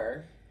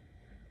more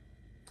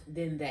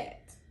than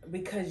that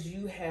because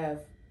you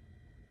have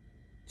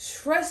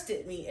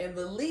trusted me and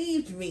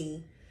believed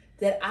me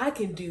that I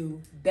can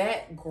do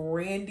that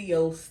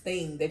grandiose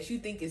thing that you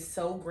think is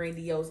so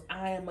grandiose.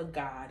 I am a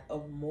God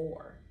of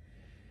more.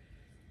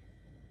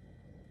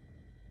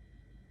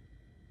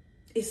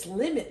 It's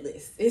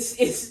limitless.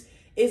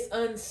 It's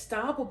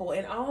unstoppable.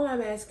 And all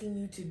I'm asking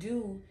you to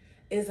do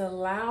is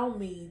allow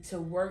me to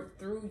work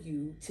through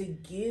you to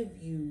give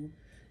you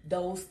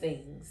those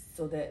things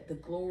so that the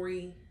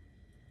glory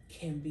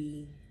can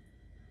be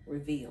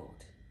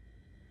revealed.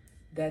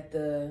 That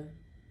the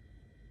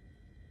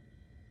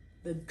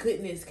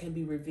goodness can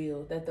be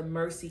revealed, that the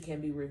mercy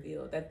can be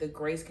revealed, that the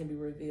grace can be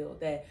revealed,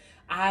 that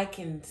I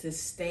can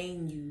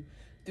sustain you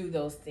through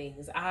those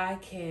things. I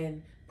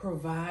can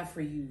provide for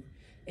you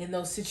in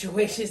those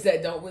situations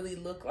that don't really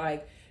look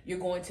like you're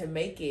going to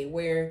make it,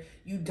 where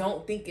you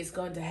don't think it's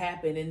going to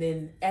happen, and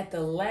then at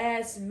the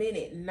last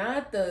minute,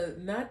 not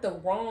the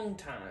wrong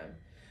time,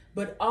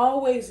 but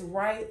always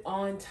right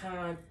on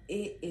time,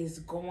 it is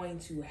going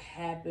to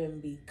happen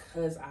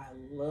because I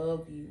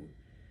love you.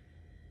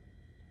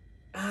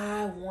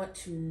 I want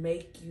to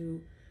make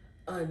you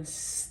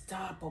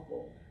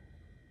unstoppable.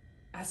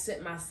 I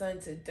sent my son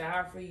to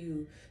die for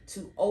you,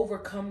 to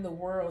overcome the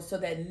world, so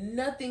that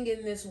nothing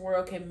in this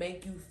world can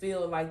make you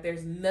feel like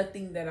there's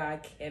nothing that I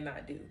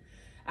cannot do.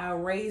 I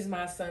raised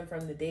my son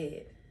from the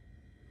dead.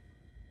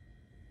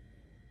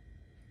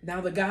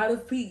 Now the God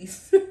of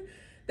peace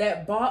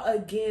that bought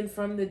again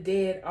from the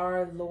dead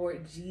our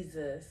Lord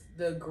Jesus,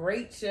 the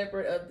great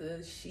shepherd of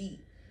the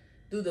sheep,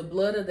 through the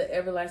blood of the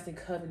everlasting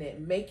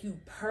covenant, make you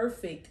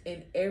perfect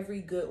in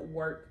every good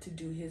work to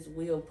do his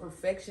will.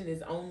 Perfection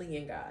is only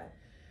in God.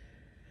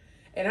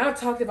 And I've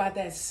talked about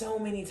that so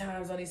many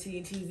times on this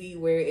TV,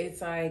 where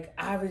it's like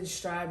I've been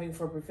striving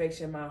for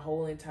perfection my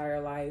whole entire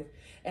life.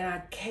 And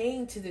I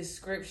came to this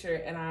scripture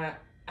and I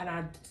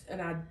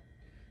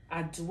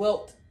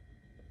dwelled.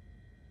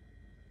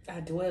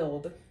 I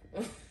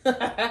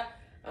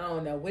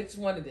don't know which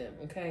one of them,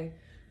 okay?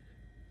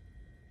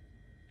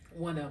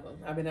 One of them.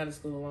 I've been out of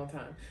school a long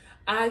time.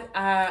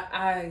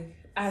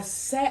 I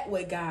sat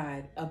with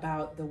God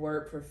about the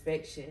word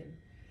perfection,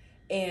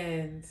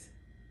 and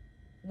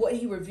what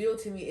he revealed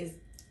to me is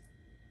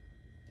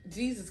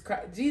Jesus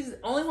Christ. Jesus,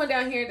 only one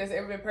down here that's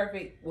ever been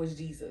perfect was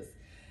Jesus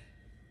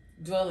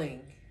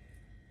dwelling,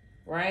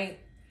 right?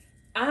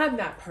 I'm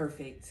not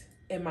perfect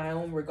in my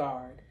own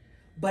regard,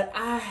 but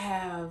I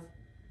have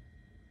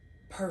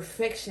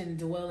perfection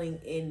dwelling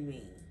in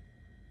me.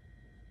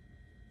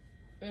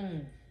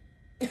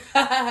 I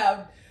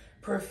have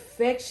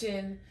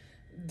perfection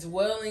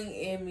dwelling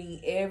in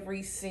me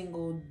every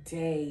single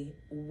day,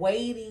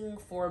 waiting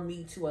for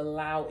me to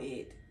allow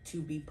it to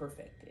be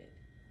perfected.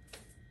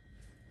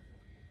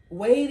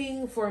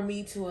 Waiting for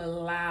me to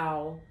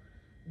allow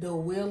the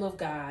will of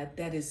God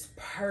that is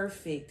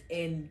perfect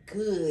and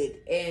good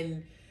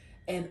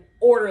and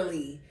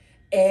orderly,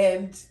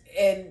 and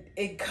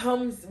it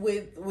comes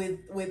with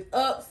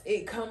ups,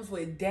 it comes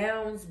with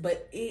downs,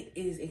 but it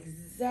is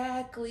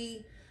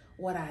exactly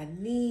what I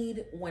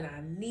need, when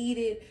I need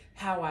it,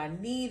 how I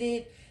need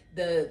it,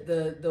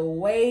 the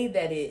way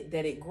that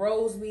it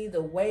grows me,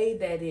 the way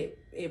that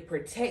it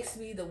protects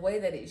me, the way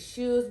that it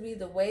shields me,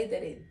 the way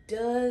that it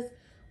does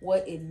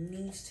what it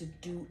needs to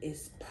do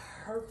is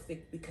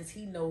perfect, because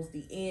he knows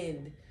the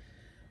end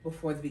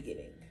before the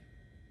beginning.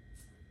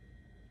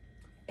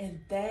 And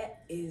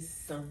that is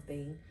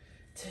something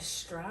to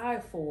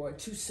strive for,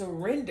 to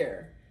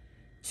surrender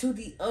to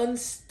the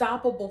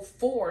unstoppable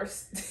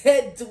force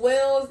that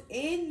dwells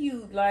in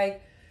you,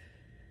 like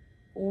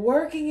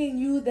working in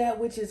you that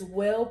which is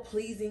well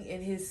pleasing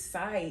in his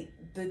sight.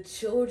 The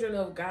children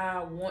of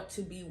God want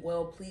to be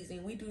well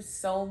pleasing. We do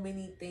so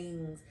many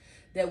things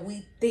that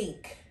we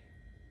think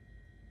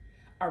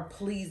are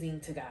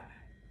pleasing to God.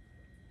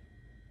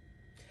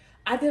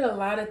 I did a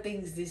lot of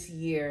things this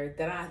year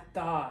that I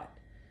thought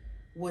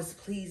was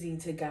pleasing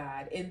to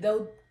God, and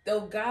though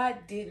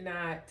God did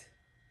not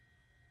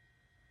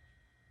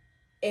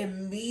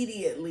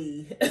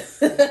immediately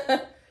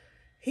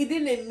he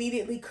didn't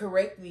immediately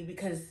correct me,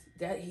 because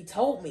that he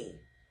told me,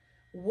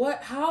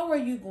 how are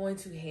you going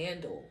to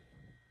handle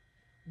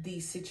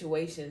these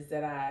situations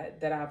that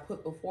I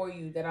put before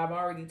you, that I've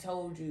already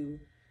told you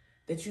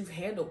that you've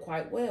handled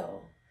quite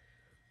well.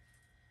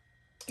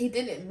 He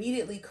didn't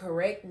immediately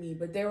correct me,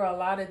 but there were a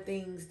lot of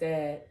things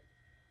that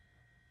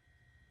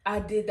I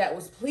did that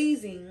was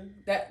pleasing,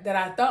 that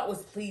I thought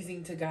was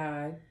pleasing to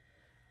God,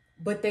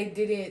 but they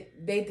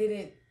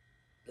didn't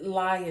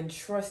lie in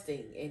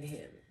trusting in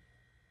him.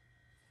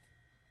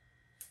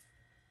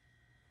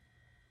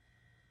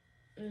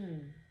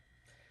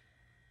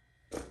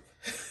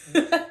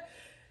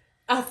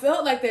 I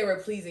felt like they were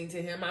pleasing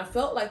to him. I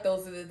felt like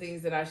those are the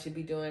things that I should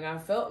be doing. I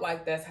felt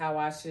like that's how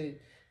I should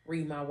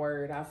read my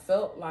word. I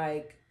felt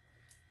like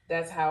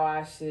that's how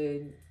I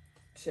should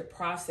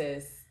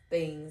process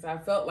things. I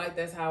felt like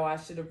that's how I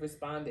should have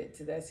responded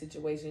to that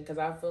situation, because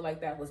I feel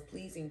like that was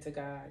pleasing to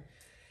God.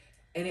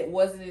 And it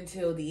wasn't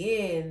until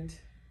the end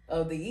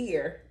of the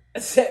year,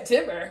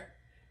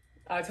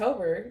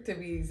 October to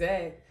be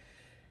exact.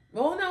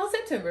 Well, no,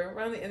 September,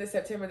 around the end of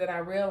September, that I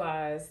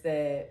realized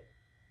that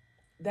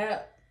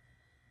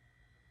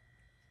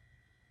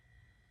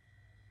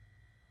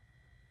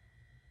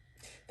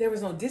there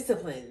was no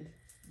discipline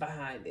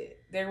behind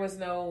it. There was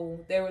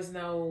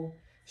no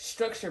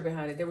structure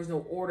behind it. There was no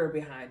order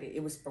behind it.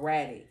 It was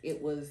sporadic.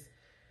 It was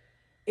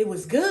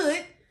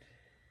good,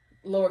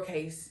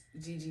 lowercase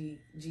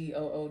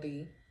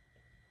GGGOOD,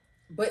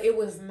 but it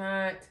was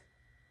not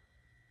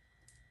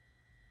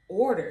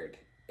ordered.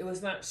 It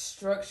was not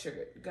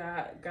structured.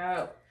 God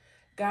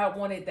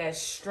wanted that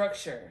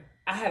structure.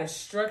 I had a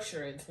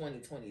structure in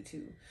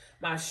 2022.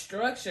 My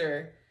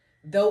structure,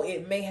 though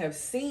it may have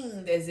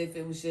seemed as if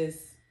it was just,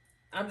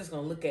 I'm just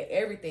going to look at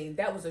everything,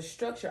 that was a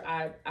structure.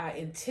 I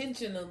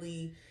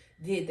intentionally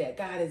did that.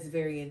 God is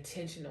very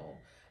intentional.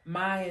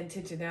 My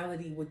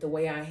intentionality with the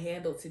way I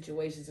handled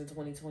situations in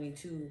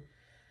 2022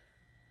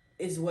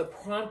 is what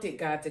prompted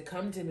God to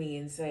come to me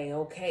and say,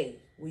 okay,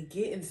 we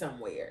getting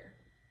somewhere.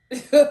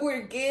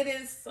 We're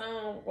getting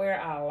somewhere.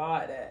 I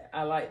like that.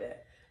 I like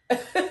that.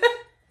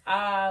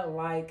 I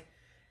like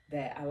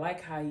that. I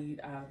like how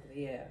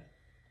yeah,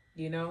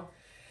 you know?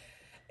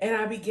 And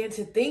I began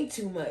to think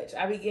too much.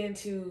 I began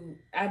to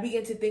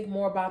think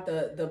more about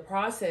the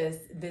process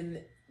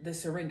than the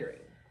surrendering.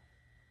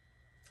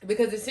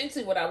 Because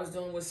essentially what I was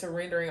doing was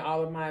surrendering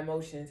all of my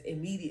emotions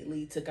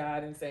immediately to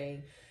God and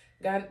saying,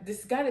 God,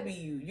 this got to be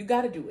you. You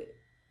got to do it.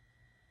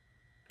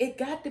 It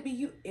got to be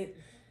you.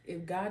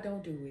 If God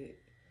don't do it,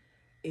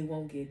 it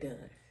won't get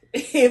done.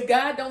 If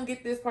God don't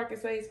get this parking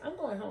space, I'm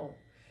going home.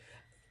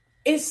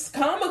 It's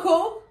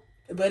comical,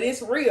 but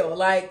it's real.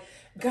 Like,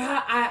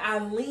 God, I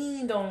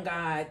leaned on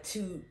God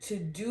to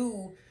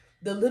do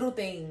the little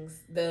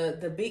things,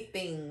 the big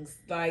things,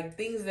 like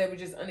things that were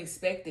just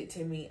unexpected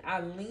to me.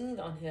 I leaned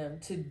on him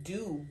to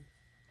do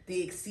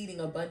the exceeding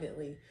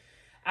abundantly.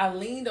 I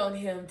leaned on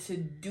him to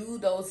do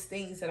those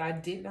things that I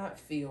did not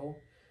feel.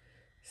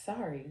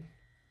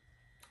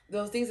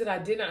 Those things that I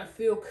did not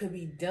feel could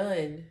be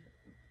done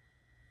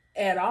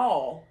at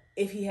all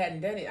if he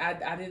hadn't done it.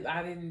 I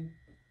didn't.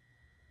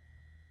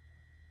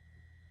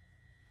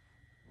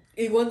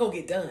 It wasn't gonna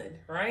get done,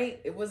 right?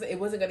 It wasn't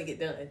gonna get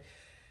done.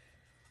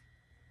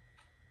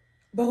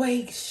 But what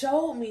he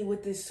showed me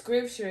with this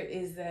scripture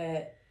is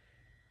that,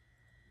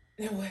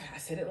 and what I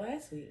said it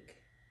last week,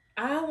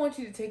 I want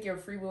you to take your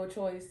free will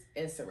choice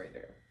and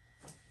surrender.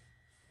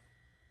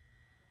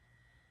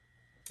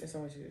 That's what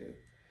I want you to do.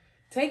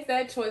 Take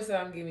that choice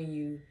that I'm giving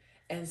you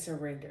and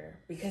surrender,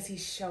 because he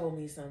showed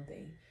me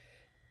something.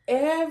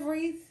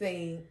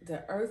 Everything,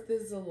 the earth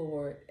is the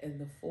Lord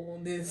and the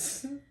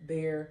fullness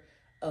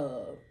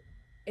thereof.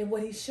 And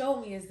what he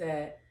showed me is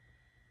that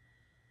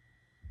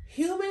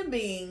human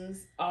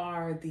beings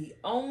are the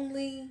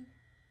only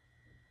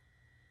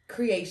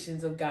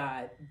creations of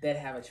God that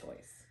have a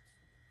choice.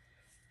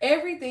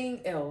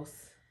 Everything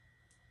else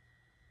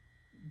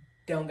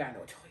don't got no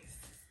choice.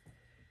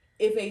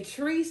 If a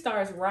tree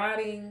starts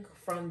rotting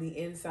from the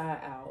inside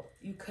out,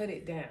 you cut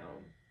it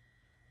down.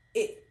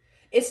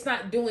 It's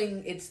not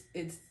doing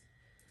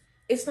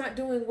it's not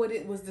doing what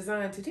it was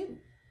designed to do.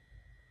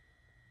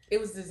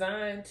 It was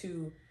designed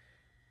to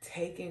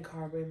take in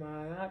carbon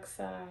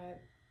monoxide.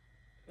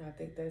 I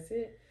think that's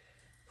it.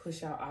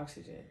 Push out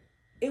oxygen.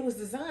 It was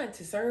designed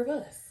to serve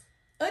us.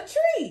 A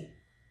tree.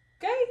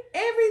 Okay?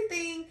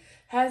 Everything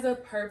has a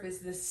purpose.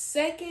 The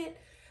second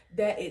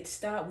that it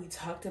stopped, we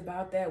talked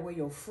about that. Where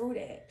your fruit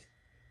at?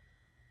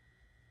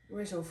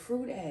 Where's your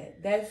fruit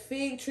at? That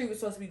fig tree was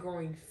supposed to be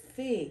growing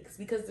figs,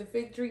 because the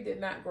fig tree did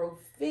not grow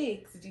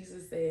figs.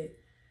 Jesus said,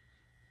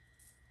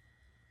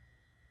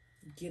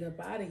 get up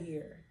out of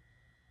here.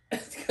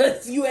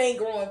 Because you ain't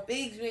growing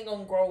figs. You ain't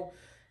going to grow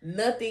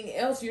nothing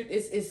else.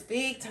 It's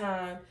fig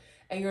time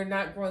and you're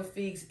not growing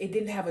figs. It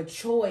didn't have a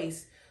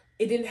choice.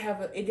 It didn't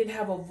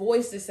have a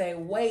voice to say,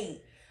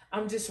 wait,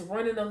 I'm just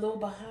running a little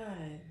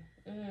behind.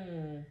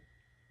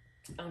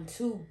 I'm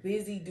too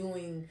busy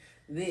doing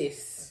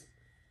this.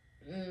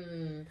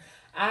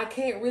 I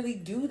can't really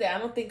do that. I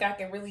don't think I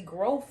can really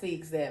grow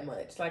figs that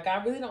much. Like,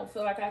 I really don't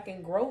feel like I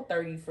can grow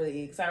 30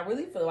 figs. I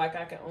really feel like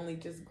I can only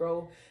just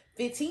grow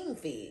 15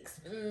 figs.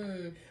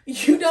 It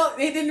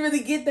didn't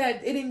really get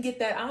that. It didn't get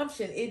that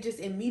option. It just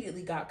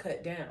immediately got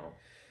cut down.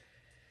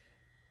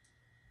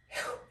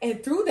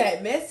 And through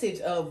that message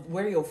of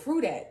where your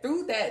fruit at,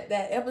 through that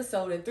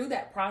episode, and through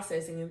that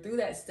processing, and through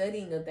that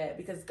studying of that,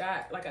 because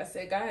God, like I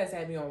said, God has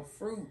had me on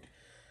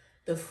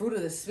the fruit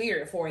of the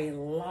Spirit for a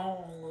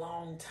long,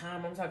 long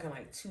time. I'm talking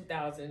like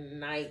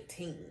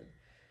 2019,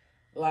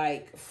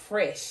 like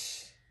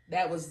fresh.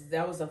 That was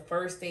the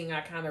first thing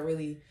I kind of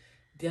really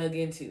dug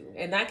into.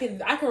 And I can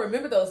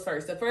remember those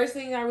first. The first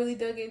thing I really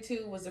dug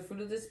into was the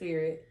fruit of the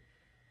Spirit.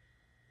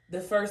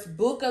 The first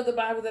book of the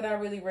Bible that I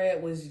really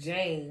read was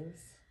James,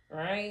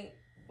 right?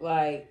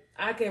 Like,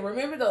 I can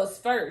remember those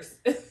first.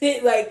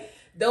 Like,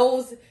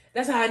 those,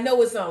 that's how I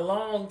know it's a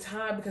long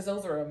time, because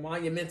those are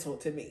monumental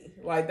to me.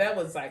 Like, that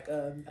was like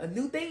a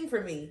new thing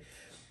for me.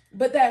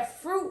 But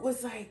that fruit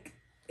was like,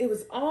 it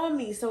was on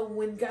me. So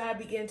when God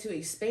began to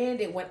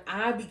expand it, when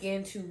I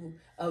began to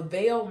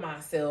avail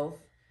myself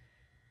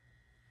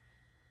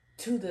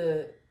to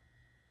the,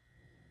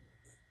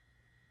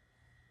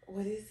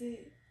 what is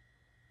it?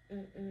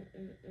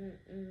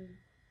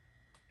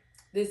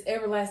 This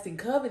everlasting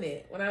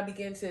covenant, when I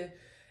began to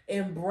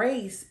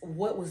embrace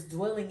what was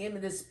dwelling in me,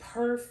 this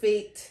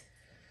perfect,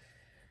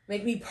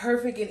 make me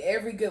perfect in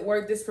every good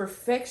work, this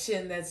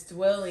perfection that's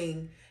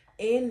dwelling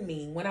in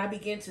me, when I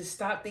began to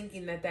stop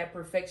thinking that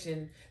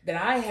perfection, that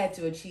I had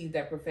to achieve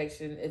that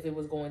perfection if it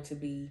was going to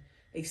be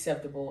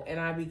acceptable, and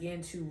I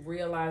began to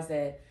realize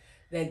that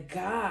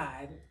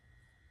God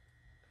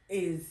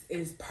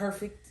is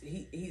perfect.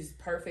 He's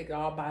perfect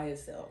all by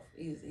himself.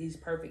 He's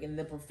perfect, and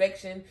the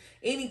perfection,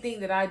 anything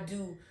that I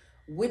do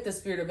with the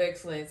spirit of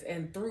excellence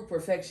and through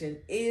perfection,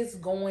 is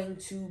going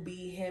to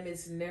be him.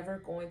 It's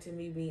never going to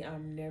be me.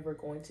 I'm never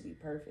going to be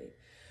perfect.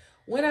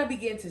 When I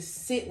began to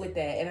sit with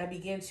that, and I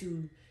began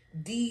to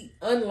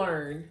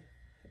unlearn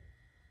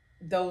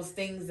those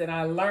things that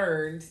I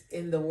learned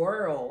in the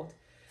world,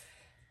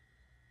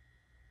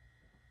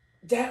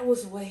 that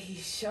was what he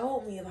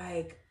showed me.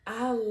 Like,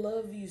 I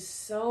love you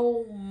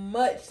so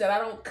much that I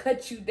don't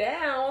cut you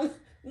down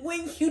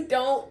when you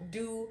don't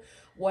do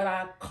what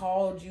I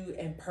called you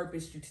and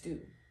purposed you to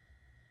do.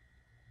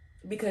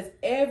 Because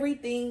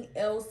everything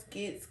else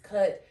gets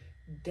cut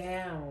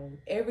down.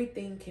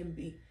 Everything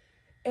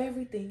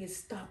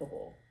is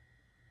stoppable.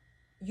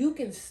 You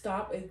can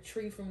stop a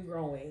tree from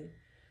growing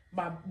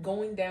by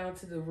going down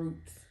to the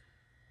roots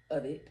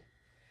of it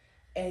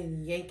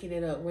and yanking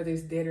it up, whether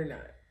it's dead or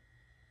not.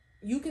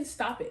 You can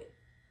stop it.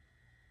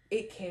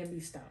 It can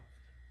be stopped.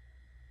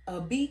 A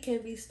bee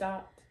can be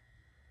stopped.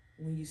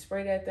 When you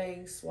spray that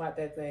thing, swat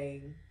that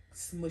thing,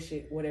 smush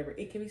it, whatever,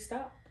 it can be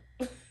stopped.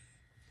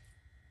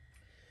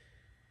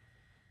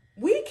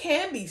 We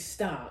can be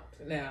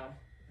stopped now.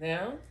 We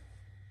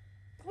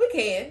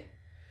can.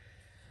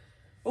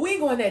 But we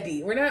ain't going that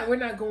deep. We're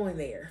not going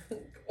there.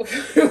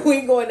 We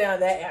ain't going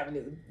down that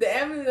avenue. The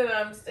avenue that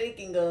I'm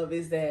thinking of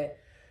is that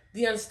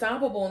the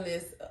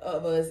unstoppableness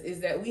of us is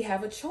that we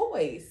have a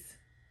choice.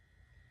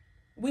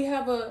 We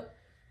have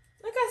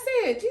like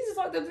I said, Jesus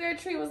walked up to that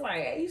tree and was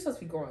like, hey, you supposed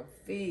to be growing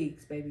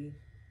figs, baby.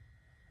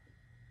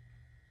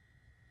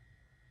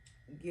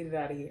 Get it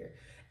out of here.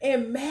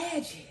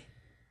 Imagine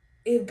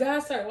if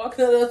God started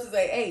walking up to us and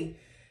say, hey,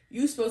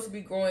 you supposed to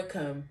be growing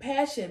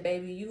compassion,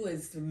 baby. You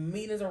as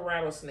mean as a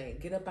rattlesnake.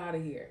 Get up out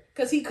of here.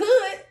 Because he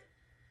could.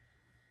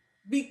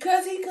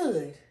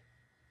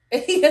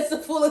 And he has the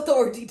full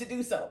authority to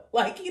do so.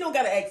 Like, he don't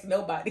got to ask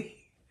nobody.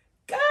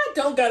 God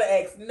don't got to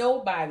ask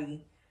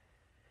nobody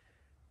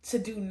to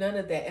do none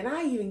of that. And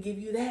I even give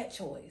you that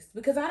choice,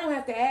 because I don't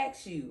have to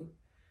ask you.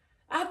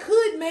 I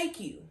could make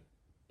you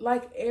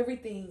like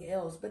everything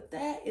else, but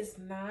that is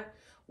not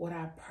what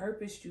I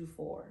purposed you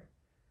for.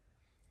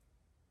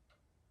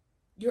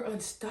 You're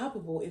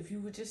unstoppable if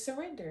you would just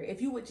surrender.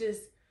 If you would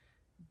just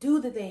do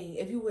the thing.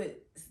 If you would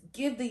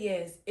give the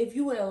yes. If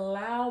you would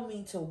allow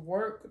me to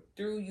work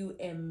through you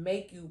and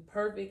make you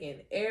perfect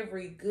in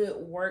every good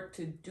work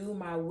to do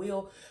my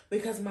will,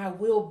 because my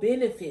will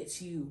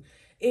benefits you.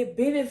 It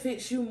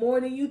benefits you more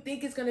than you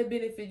think it's going to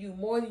benefit you,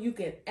 more than you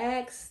can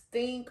ask,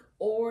 think,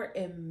 or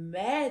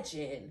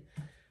imagine.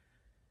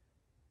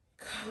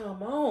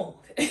 Come on.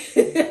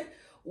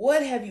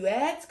 What have you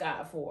asked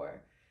God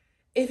for?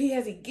 If he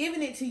hasn't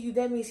given it to you,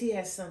 that means he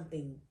has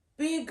something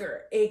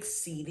bigger,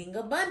 exceeding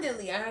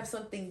abundantly. I have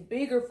something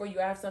bigger for you.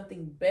 I have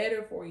something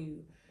better for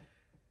you.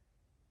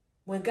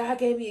 When God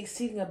gave me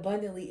exceeding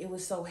abundantly, it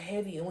was so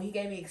heavy. And when he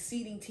gave me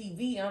exceeding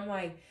TV, I'm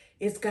like,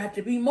 it's got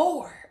to be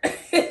more.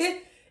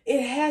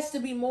 It has to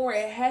be more.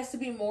 It has to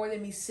be more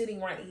than me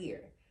sitting right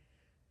here.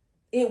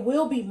 It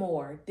will be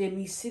more than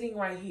me sitting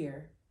right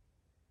here.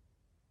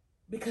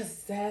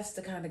 Because that's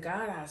the kind of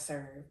God I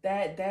serve.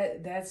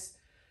 That's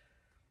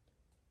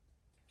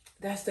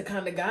the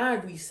kind of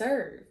God we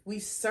serve. We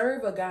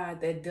serve a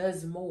God that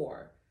does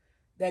more,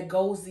 that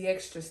goes the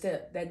extra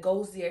step, that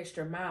goes the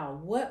extra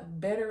mile. What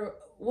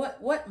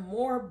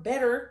more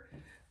better?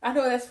 I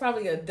know that's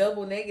probably a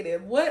double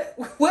negative.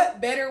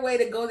 What better way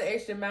to go the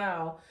extra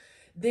mile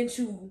than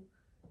to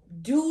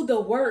do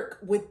the work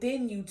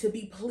within you to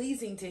be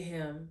pleasing to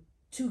him,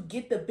 to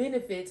get the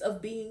benefits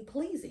of being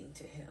pleasing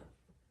to him?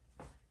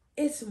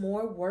 It's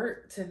more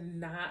work to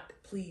not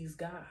please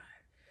God.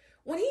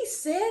 When he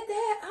said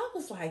that, I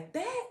was like,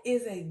 that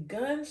is a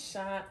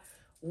gunshot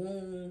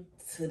wound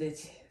to the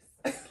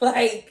chest.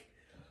 Like,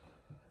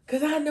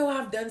 because I know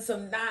I've done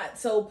some not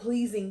so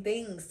pleasing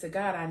things to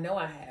God. I know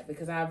I have,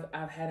 because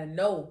I've had a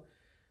no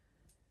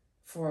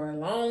for a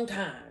long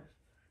time.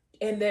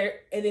 And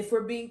if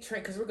we're being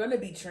because we're going to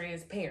be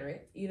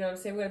transparent, you know what I'm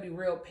saying? We're going to be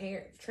real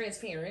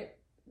transparent,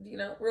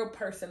 real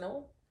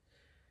personal.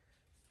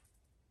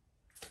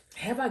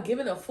 Have I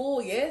given a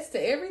full yes to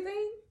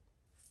everything?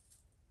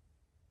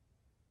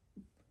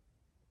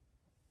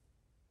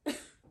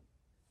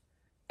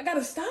 I got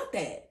to stop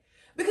that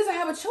because I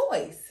have a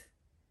choice.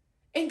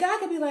 And God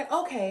can be like,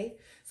 okay,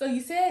 so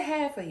you said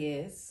half a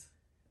yes,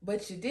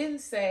 but you didn't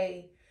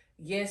say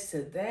yes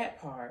to that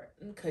part,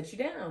 and cut you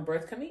down.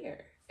 Birth, come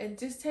here. And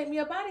just take me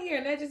up out of here,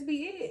 and that just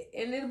be it.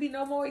 And it'll be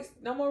no more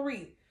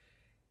read.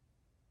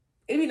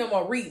 It'll be no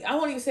more read. I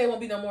won't even say it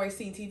won't be no more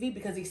Exceeding TV,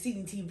 because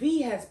Exceeding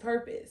TV has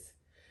purpose.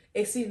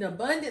 Exceeding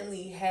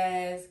Abundantly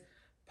has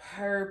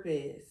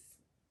purpose.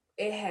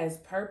 It has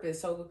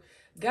purpose. So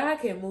God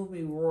can move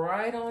me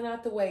right on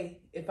out the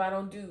way if I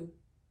don't do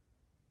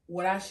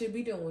what I should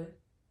be doing.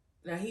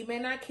 Now, he may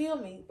not kill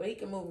me, but he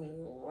can move me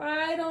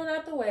right on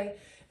out the way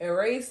and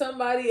raise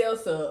somebody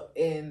else up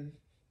and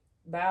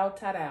bow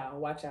ta-da,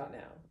 watch out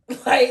now.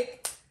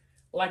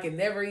 like it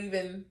never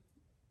even,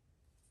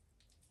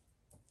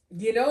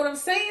 you know what I'm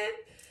saying?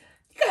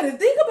 You got to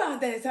think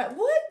about that.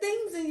 What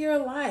things in your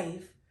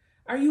life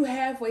are you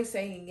halfway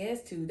saying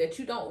yes to that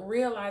you don't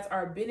realize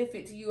are a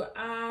benefit to you?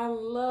 I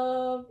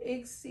love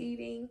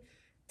Exceeding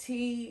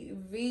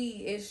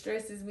TV. It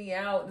stresses me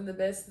out in the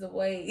best of the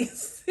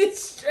ways. It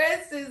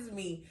stresses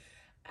me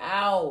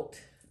out.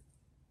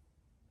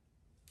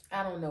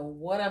 I don't know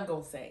what I'm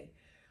going to say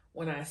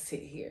when I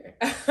sit here.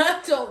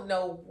 I don't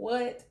know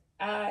what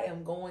I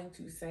am going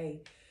to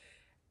say.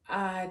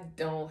 I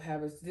don't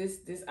have this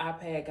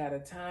iPad got a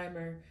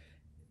timer,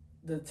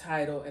 the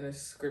title, and a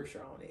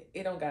scripture on it.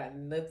 It don't got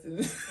nothing.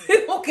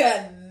 It don't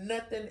got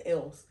nothing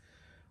else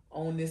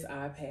on this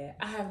iPad.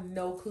 I have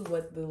no clue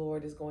what the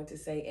Lord is going to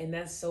say, and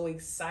that's so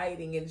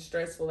exciting and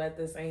stressful at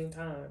the same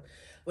time.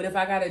 But if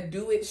I gotta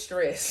do it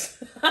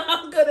stressed,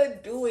 I'm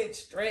gonna do it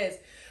stressed,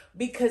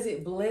 because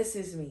it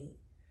blesses me,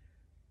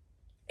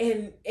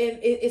 and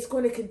it's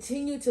going to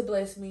continue to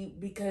bless me,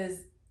 because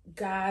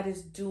God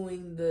is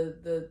doing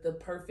the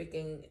perfect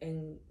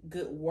and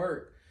good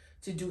work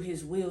to do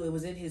his will. It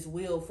was in his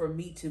will for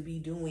me to be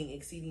doing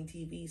Exceeding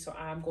TV, so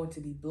I'm going to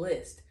be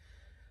blessed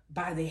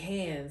by the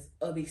hands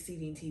of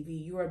Exceeding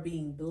TV. You are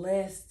being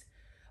blessed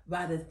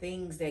by the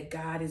things that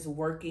God is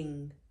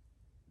working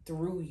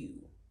through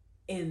you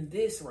in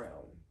this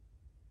realm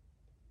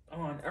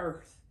on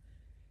earth.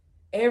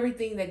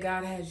 Everything that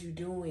God has you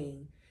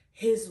doing,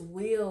 his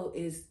will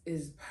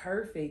is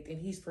perfect,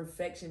 and he's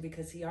perfection,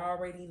 because he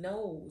already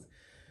knows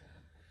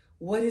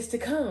what is to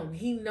come.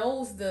 He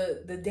knows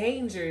the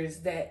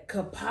dangers that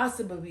could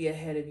possibly be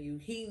ahead of you.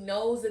 He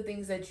knows the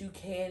things that you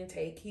can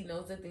take. He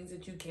knows the things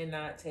that you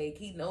cannot take.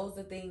 He knows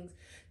the things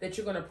that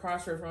you're going to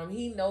prosper from.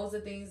 He knows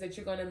the things that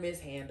you're going to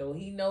mishandle.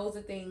 He knows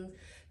the things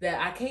that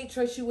I can't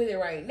trust you with it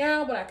right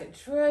now, but I can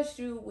trust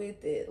you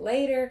with it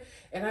later.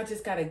 And I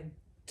just got to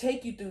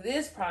take you through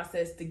this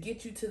process to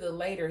get you to the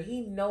later.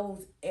 He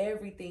knows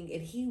everything,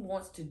 and he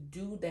wants to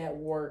do that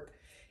work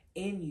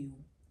in you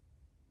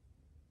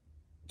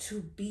to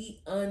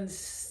be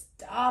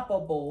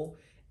unstoppable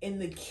in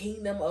the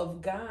kingdom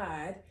of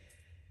God.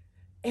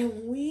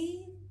 And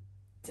we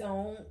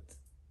don't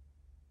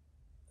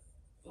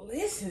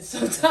listen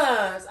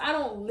sometimes. I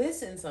don't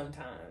listen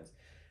sometimes.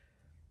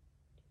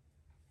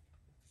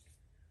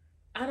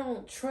 I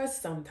don't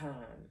trust sometimes.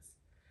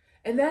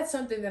 And that's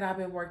something that I've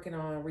been working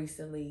on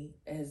recently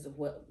as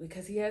well,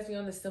 because he has me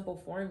on the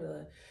simple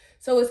formula.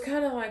 So it's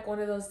kind of like one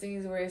of those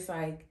things where it's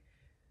like,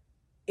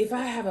 if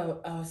I have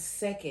a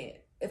second,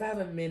 if I have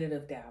a minute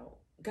of doubt,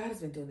 God has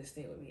been doing this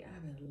thing with me.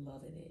 I've been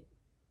loving it.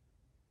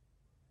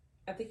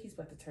 I think he's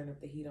about to turn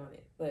up the heat on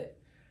it, but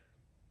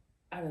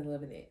I've been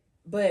loving it.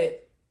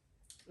 But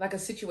like a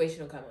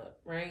situation will come up,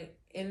 right?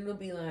 And it'll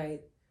be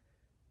like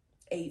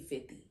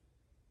 8:50,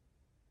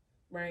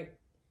 right?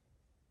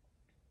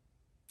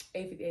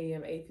 8:50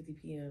 a.m.,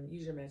 8:50 p.m.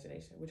 Use your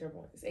imagination, whichever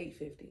one. It's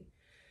 8:50.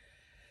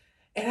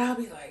 And I'll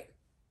be like,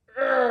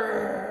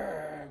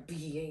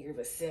 be angry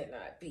but sin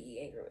not, be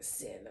angry but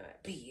sin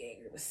not, be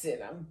angry but sin.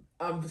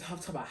 I'm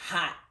talking about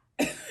hot.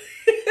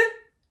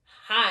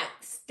 Hot,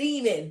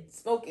 steaming,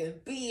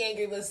 smoking, be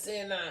angry but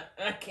sin not.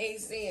 I can't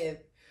sin.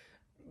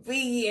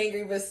 Be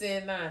angry but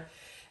sin not.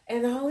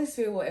 And the Holy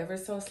Spirit will ever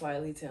so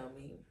slightly tell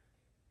me,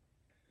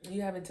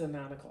 you have until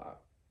 9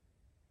 o'clock.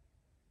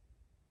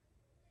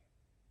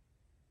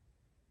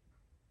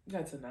 You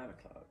got till 9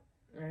 o'clock,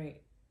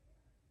 right?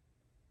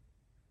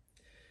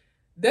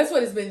 That's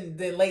what it's been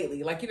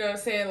lately. Like, you know what I'm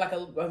saying? Like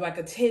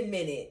a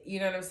 10-minute, you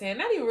know what I'm saying?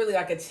 Not even really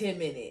like a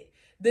 10-minute.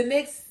 The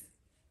next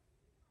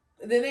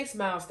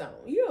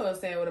milestone. You know what I'm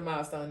saying, what a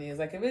milestone is.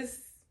 Like if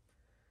it's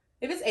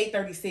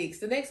 8:36,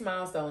 the next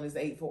milestone is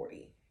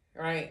 8:40,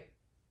 right?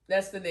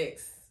 That's the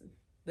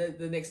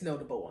next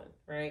notable one,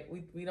 right?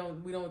 We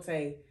don't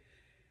say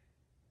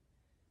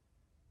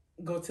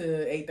go to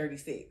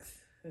 8:36.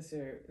 That's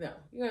your, no.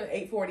 You know,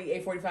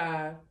 8:40,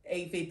 8:45,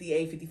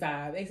 8:50,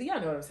 8:55. So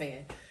y'all know what I'm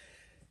saying.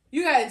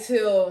 You got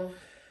until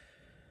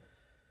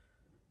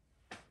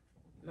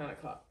 9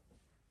 o'clock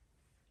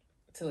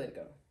to let it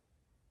go.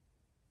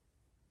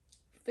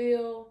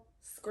 feel,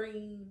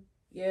 scream,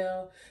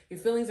 yell. Your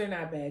feelings are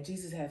not bad.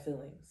 Jesus had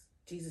feelings.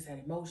 Jesus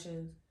had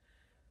emotions.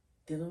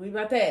 Dealing with me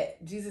about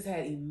that. Jesus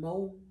had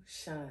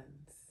emotions.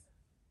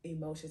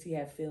 Emotions. He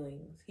had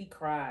feelings. He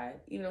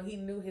cried. You know, he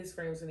knew his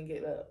friend was going to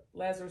get up.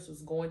 Lazarus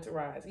was going to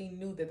rise. He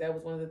knew that that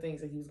was one of the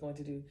things that he was going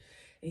to do.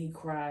 And he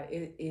cried.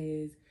 It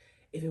is,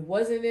 if it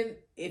wasn't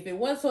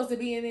supposed to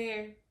be in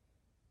there,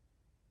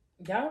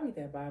 y'all read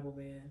that Bible,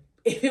 man.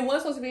 If it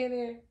wasn't supposed to be in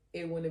there,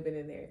 it wouldn't have been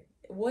in there.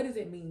 What does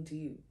it mean to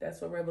you?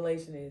 That's what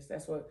revelation is.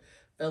 That's what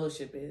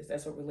fellowship is.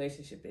 That's what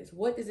relationship is.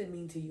 What does it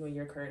mean to you in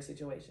your current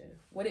situation?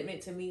 What it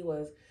meant to me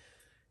was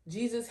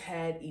Jesus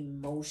had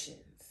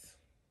emotions.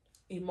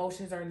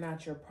 Emotions are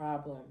not your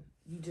problem.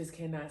 You just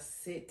cannot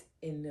sit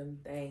in them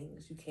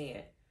things. You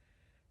can't.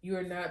 You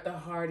are not the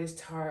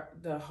hardest,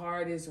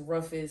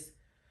 roughest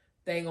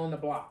thing on the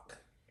block.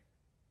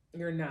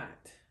 You're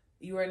not.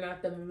 You are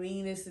not the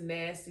meanest,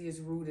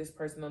 nastiest, rudest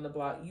person on the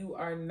block. You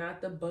are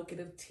not the bucket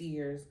of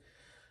tears,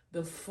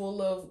 the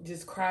full of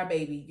just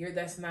crybaby.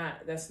 That's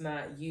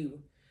not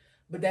you.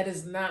 But that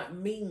does not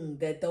mean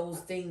that those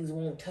things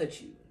won't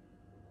touch you.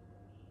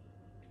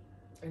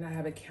 And I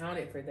have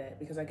accounted for that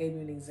because I gave you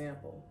an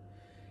example.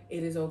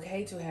 It is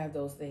okay to have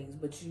those things,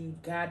 but you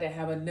got to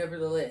have a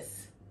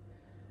nevertheless.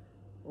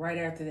 Right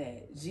after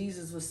that,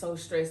 Jesus was so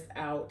stressed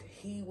out,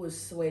 he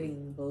was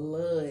sweating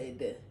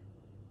blood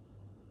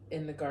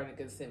in the Garden of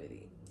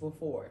Gethsemane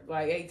before.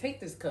 Like, hey, take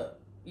this cup.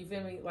 You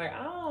feel me? Like,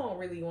 I don't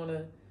really want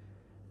to,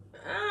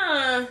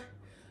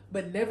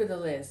 but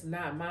nevertheless,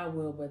 not my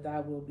will, but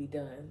thy will be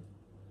done.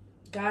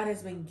 God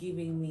has been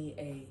giving me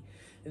a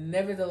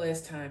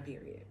nevertheless time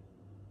period.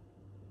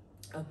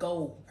 A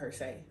goal, per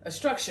se. A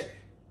structure.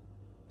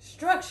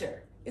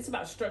 Structure. It's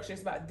about structure.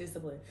 It's about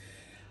discipline.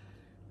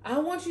 I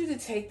want you to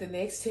take the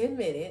next 10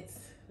 minutes,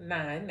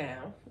 9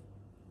 now.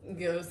 You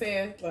know what I'm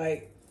saying?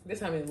 Like, this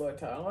time in the Lord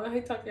talk. I want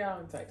to talk to y'all.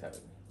 I'm talking.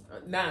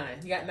 9.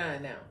 You got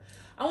 9 now.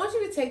 I want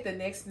you to take the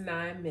next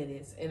 9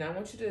 minutes and I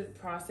want you to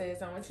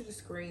process. I want you to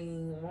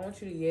scream. I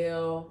want you to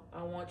yell.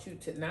 I want you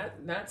to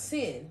not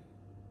sin.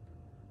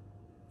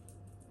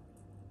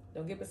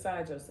 Don't get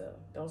beside yourself.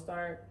 Don't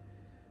start.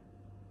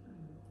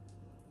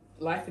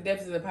 Life and death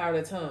is in the power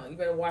of the tongue. You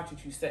better watch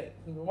what you say.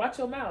 You can watch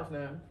your mouth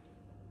now.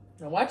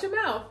 Now watch your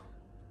mouth.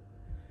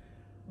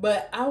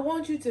 But I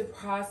want you to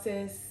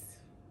process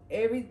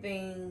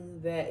everything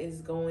that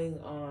is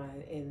going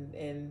on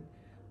and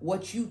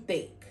what you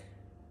think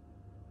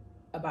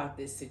about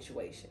this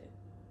situation.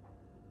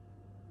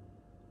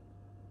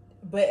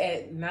 But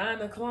at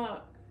 9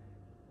 o'clock,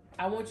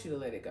 I want you to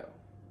let it go.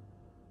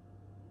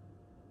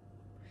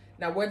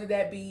 Now, whether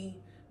that be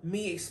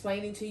me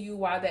explaining to you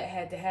why that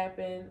had to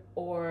happen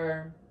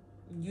or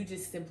you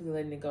just simply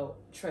letting it go,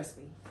 trust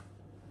me.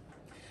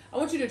 I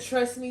want you to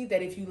trust me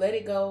that if you let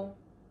it go,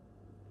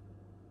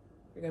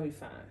 you're going to be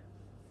fine.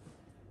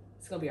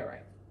 It's going to be all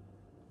right.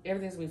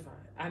 Everything's going to be fine.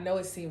 I know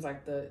it seems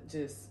like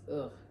just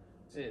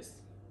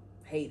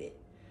hate it.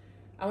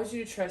 I want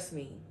you to trust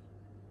me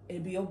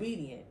and be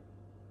obedient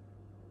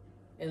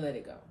and let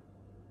it go.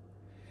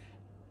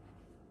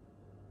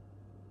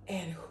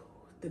 And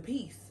the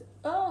peace.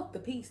 Oh, the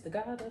peace. The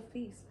God of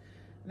peace.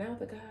 Now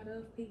the God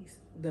of peace.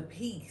 The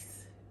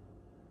peace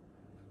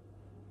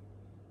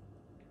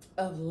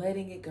of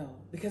letting it go.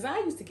 Because I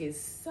used to get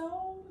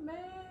so mad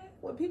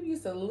when people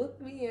used to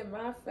look me in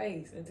my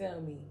face and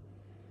tell me,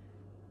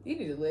 you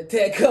need to let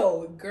that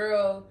go,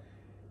 girl.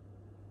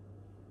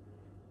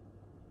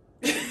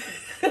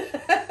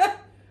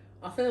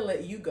 I'm finna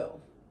let you go.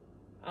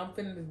 I'm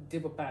finna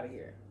dip up out of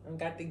here. I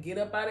got to get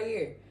up out of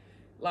here.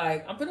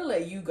 Like, I'm finna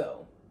let you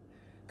go.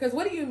 Because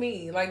what do you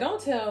mean? Like,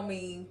 don't tell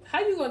me,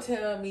 how you gonna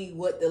tell me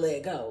what to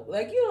let go?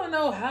 Like, you don't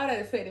know how that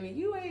affected me.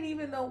 You ain't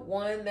even the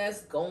one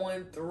that's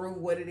going through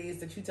what it is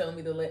that you telling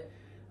me to let.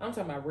 I'm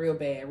talking about real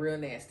bad, real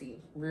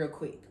nasty, real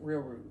quick, real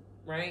rude,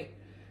 right?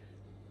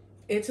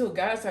 Until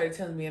God started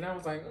telling me, and I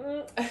was like,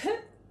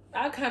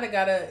 I kind of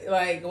gotta,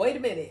 like, wait a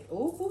minute.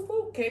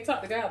 Ooh, can't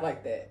talk to God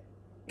like that.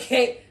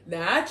 Can't.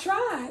 Now, I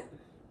tried.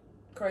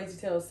 Crazy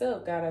tell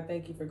self, God, I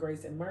thank you for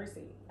grace and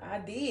mercy. I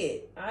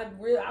did. I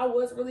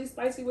was really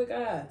spicy with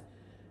God.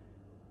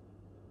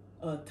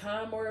 A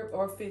time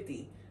or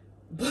 50.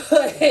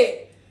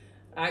 But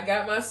I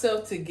got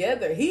myself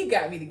together. He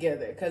got me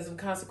together because some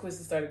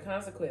consequences started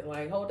consequent.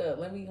 Like, hold on.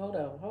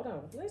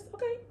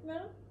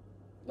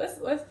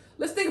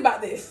 Let's think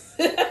about this.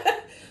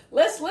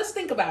 let's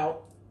think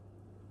about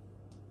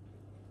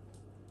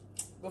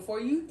before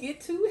you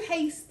get too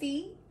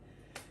hasty.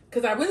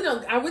 Because I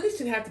really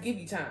shouldn't have to give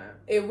you time.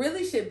 It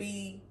really should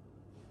be.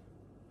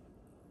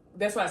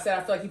 That's why I said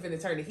I feel like you're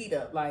finna turn the heat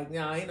up. Like,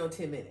 no, ain't no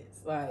 10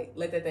 minutes. Like,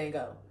 let that thing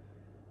go.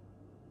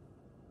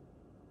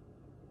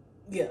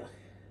 Yeah.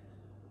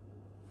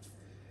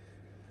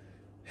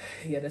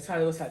 Yeah, that's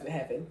probably what's about to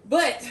happen.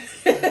 But,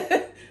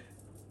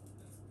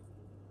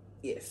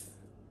 yes.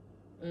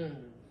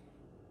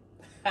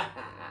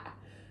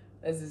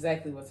 That's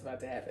exactly what's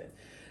about to happen.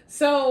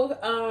 So,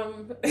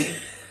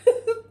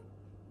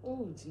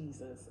 oh,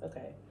 Jesus.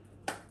 Okay.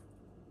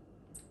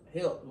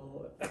 Help,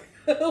 Lord.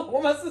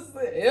 What my sister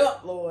said,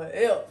 help, Lord,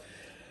 help.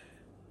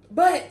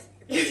 But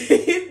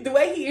the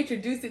way he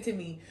introduced it to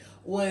me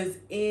was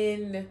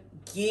in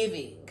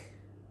giving.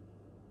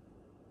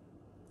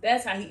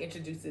 That's how he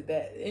introduced it.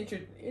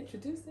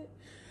 Introduced it.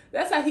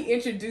 That's how he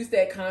introduced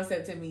that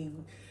concept to me,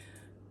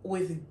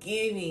 with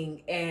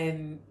giving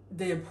and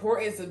the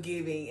importance of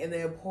giving and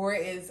the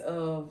importance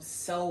of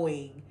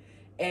sowing,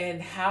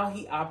 and how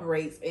he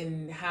operates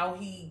and how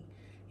he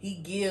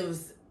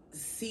gives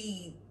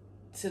seed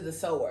to the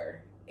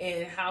sower,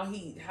 and how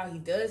he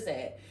does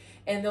that.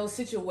 And those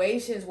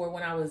situations where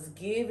when I was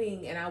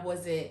giving and I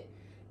wasn't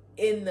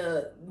in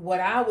the what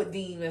I would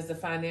deem as the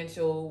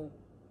financial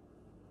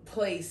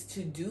place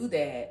to do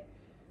that,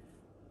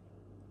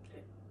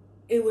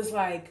 it was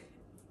like,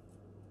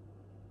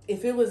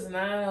 if it was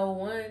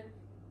 901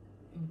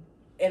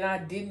 and I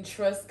didn't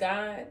trust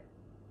God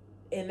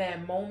in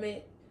that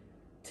moment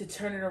to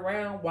turn it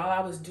around, while I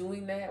was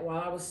doing that,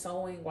 while I was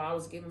sowing, while I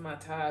was giving my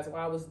tithes,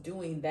 while I was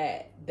doing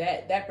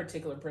that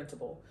particular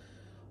principle,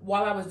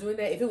 while I was doing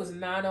that, if it was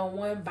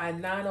 901, by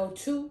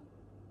 902,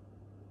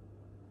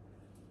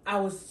 I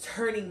was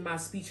turning my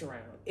speech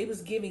around. It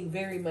was giving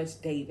very much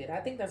David.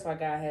 I think that's why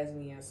God has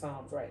me in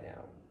Psalms right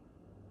now.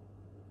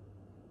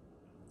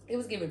 It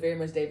was giving very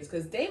much David,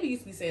 because David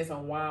used to be saying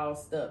some wild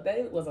stuff.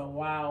 David was a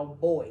wild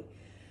boy.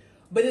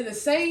 But in the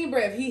same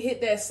breath, he hit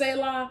that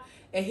Selah,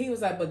 and he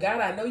was like, but God,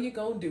 I know you're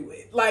going to do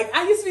it. Like,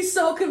 I used to be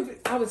so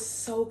confused. I was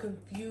so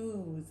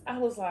confused. I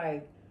was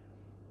like,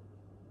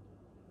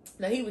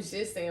 now he was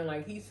just saying,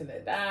 like, he's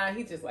finna die.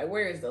 He's just like,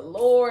 where is the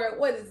Lord?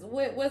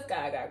 What's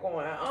God got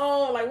going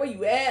on? Like, where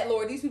you at,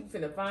 Lord? These people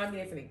finna find me.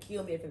 They're finna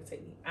kill me. They're finna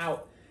take me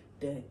out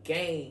the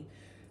game.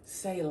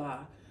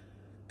 Selah.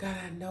 God,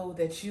 I know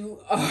that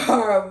you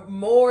are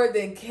more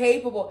than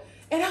capable.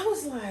 And I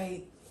was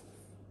like,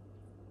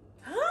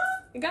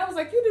 huh? And God was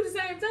like, you do the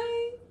same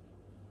thing.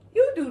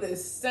 You do the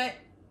same.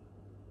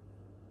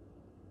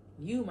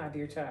 You, my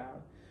dear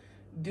child,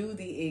 do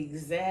the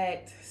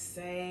exact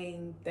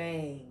same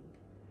thing.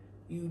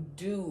 You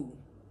do.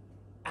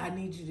 I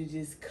need you to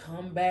just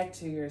come back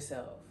to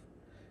yourself.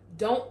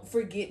 Don't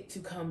forget to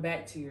come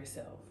back to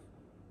yourself.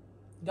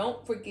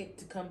 Don't forget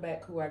to come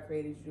back who I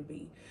created you to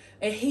be.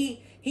 And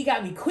he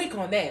got me quick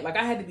on that. Like,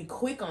 I had to be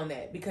quick on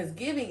that, because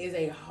giving is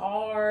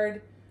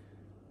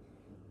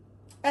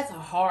that's a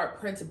hard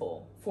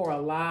principle for a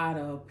lot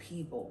of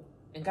people.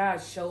 And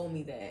God showed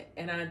me that.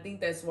 And I think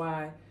that's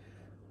why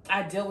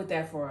I dealt with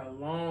that for a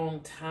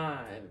long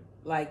time.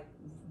 Like,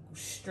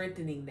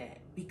 strengthening that,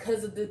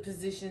 because of the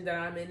position that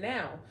I'm in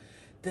now.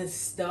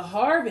 The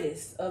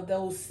harvest of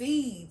those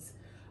seeds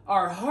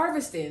are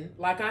harvesting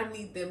like I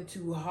need them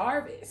to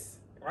harvest,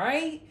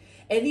 right?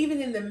 And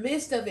even in the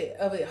midst of it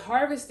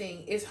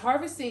harvesting, it's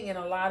harvesting in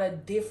a lot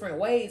of different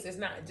ways. It's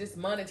not just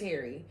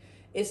monetary.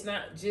 It's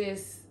not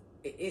just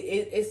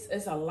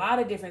it's a lot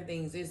of different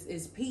things.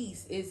 It's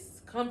peace,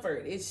 it's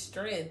comfort, it's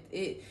strength,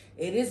 it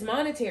is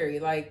monetary.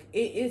 Like,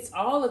 it's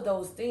all of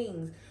those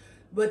things.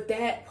 But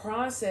that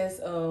process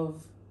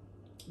of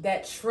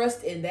that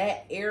trust in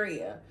that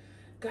area,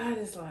 God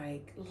is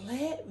like,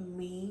 let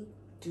me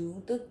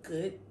do the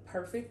good,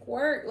 perfect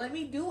work. Let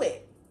me do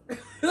it.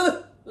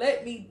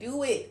 Let me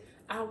do it.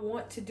 I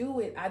want to do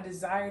it. I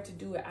desire to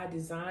do it. I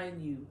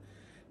designed you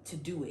to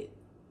do it.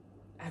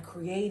 I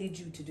created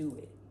you to do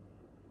it.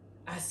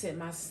 I sent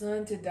my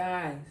son to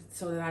die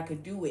so that I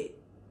could do it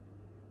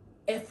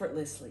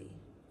effortlessly,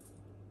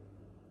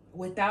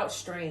 without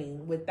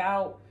strain,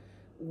 without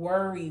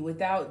worry,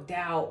 without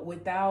doubt,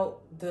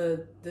 without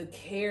the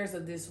cares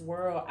of this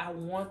world. I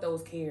want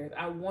those cares.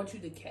 I want you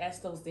to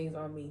cast those things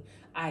on me.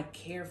 I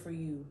care for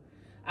you.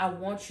 I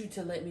want you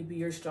to let me be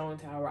your strong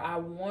tower. I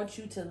want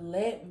you to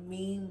let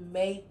me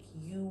make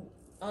you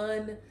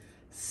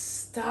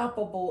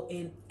unstoppable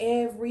in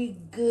every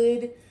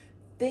good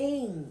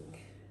thing.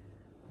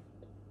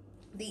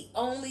 The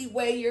only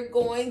way you're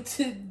going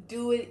to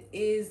do it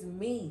is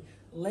me.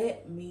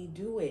 Let me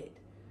do it.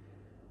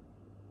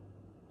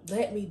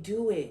 Let me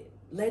do it.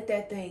 Let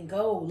that thing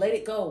go. Let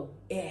it go.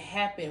 It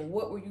happened.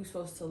 What were you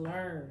supposed to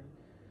learn?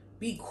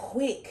 Be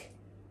quick.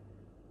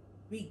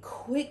 Be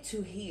quick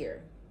to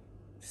hear.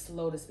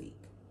 Slow to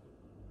speak.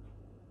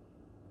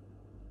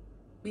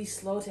 Be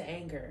slow to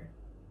anger.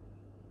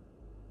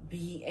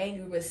 Be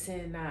angry but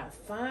sin not.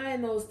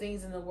 Find those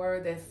things in the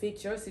word that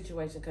fit your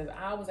situation. Because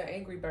I was an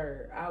angry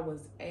bird. I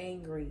was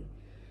angry.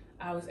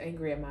 I was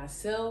angry at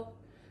myself.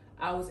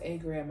 I was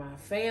angry at my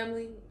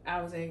family.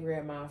 I was angry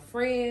at my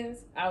friends.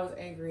 I was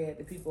angry at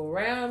the people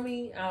around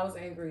me. I was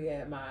angry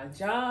at my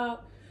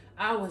job.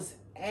 I was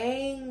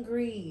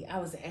angry. I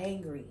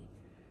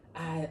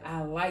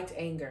liked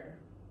anger.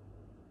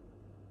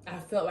 I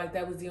felt like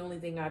that was the only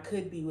thing I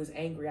could be, was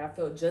angry. I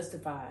felt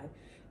justified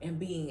in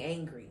being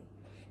angry.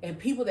 And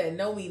people that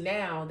know me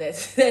now, that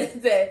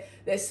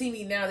see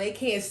me now, they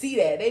can't see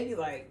that. They be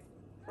like,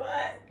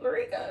 what,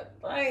 Larica?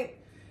 Like,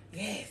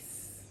 yes.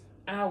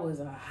 I was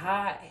a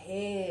hot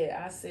head.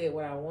 I said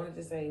what I wanted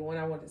to say when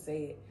I wanted to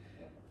say it.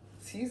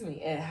 Excuse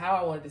me. And how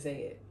I wanted to say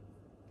it.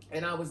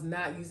 And I was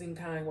not using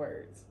kind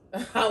words.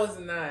 I was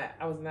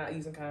not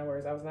using kind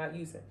words. I was not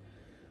using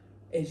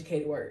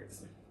educated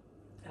words.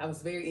 I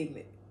was very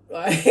ignorant.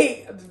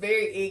 Like, I was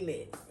very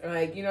ignorant.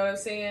 Like, you know what I'm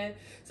saying?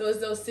 So it's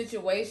those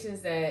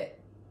situations that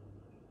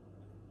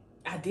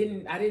I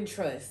didn't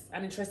trust. I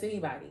didn't trust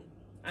anybody.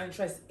 I didn't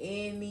trust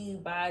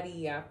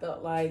anybody. I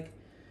felt like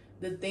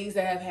the things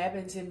that have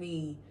happened to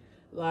me,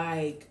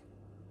 like,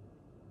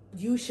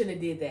 you shouldn't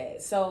have did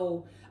that.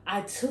 So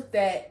I took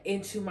that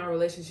into my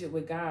relationship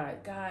with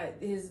God. God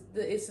is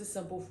it's a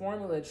simple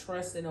formula: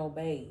 trust and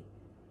obey.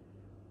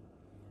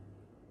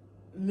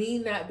 Me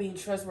not being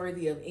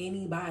trustworthy of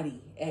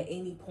anybody at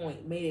any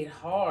point made it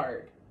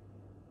hard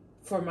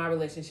for my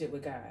relationship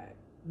with God.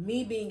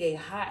 Me being a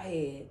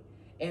hothead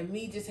and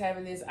me just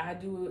having this I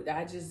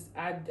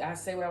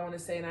say what I want to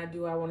say and I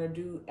do what I want to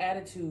do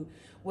attitude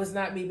was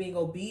not me being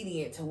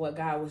obedient to what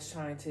God was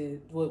trying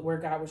to where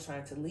God was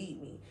trying to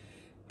lead me.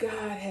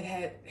 God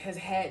has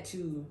had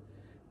to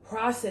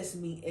process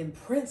me in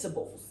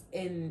principles,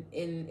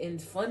 in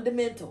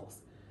fundamentals.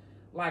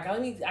 Like, I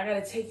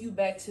gotta take you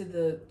back to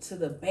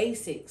the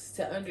basics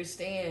to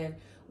understand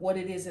what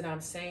it is that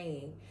I'm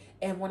saying.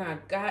 And when I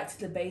got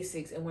to the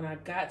basics and when I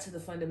got to the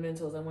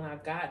fundamentals and when I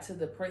got to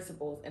the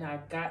principles and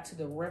I got to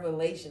the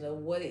revelation of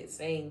what it's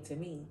saying to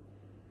me,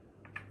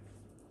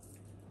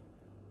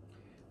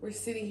 we're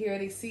sitting here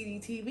at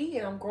Exceeding TV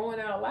and I'm growing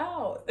out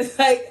loud.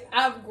 Like,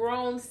 I've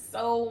grown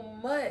so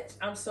much.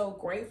 I'm so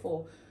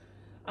grateful.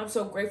 I'm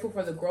so grateful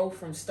for the growth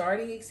from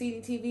starting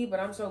Exceeding TV, but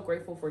I'm so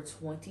grateful for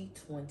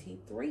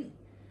 2023.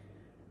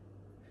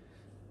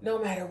 No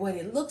matter what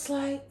it looks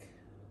like,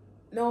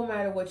 no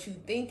matter what you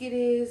think it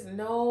is,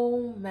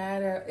 none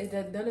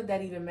of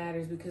that even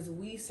matters, because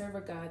we serve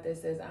a God that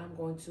says, I'm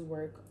going to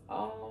work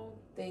all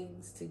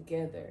things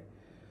together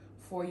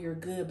for your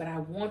good, but I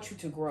want you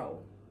to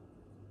grow.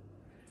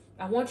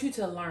 I want you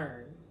to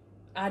learn.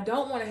 I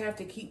don't want to have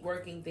to keep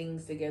working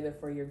things together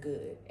for your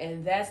good.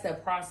 And that's the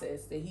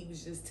process that he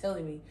was just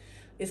telling me.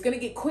 It's going to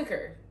get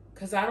quicker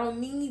because I don't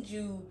need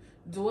you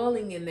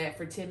dwelling in that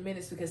for 10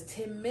 minutes, because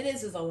 10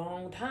 minutes is a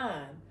long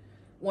time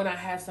when I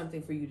have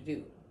something for you to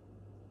do.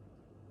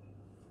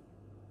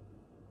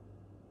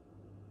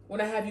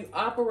 When I have you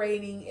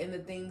operating in the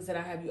things that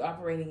I have you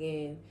operating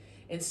in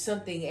and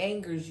something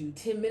angers you,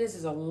 10 minutes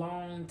is a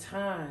long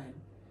time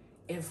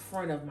in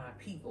front of my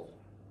people.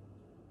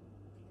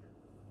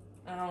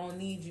 I don't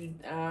need you.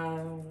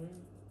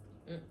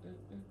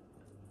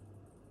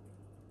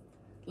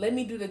 Let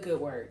me do the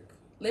good work.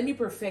 Let me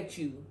perfect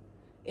you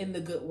in the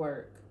good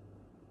work.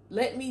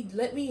 Let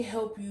me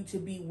help you to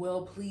be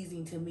well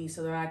pleasing to me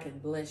so that I can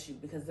bless you,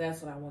 because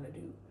that's what I want to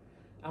do.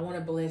 I want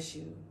to bless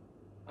you.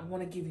 I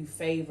want to give you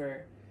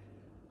favor.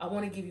 I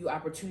want to give you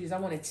opportunities. I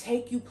want to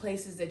take you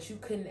places that you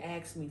couldn't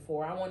ask me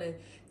for. I want to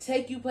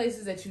take you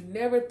places that you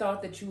never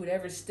thought that you would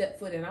ever step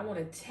foot in. I want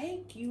to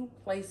take you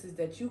places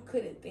that you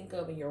couldn't think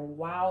of in your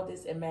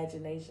wildest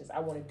imaginations. I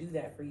want to do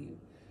that for you.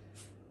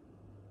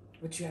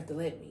 But you have to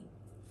let me.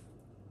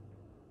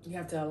 You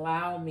have to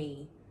allow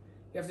me.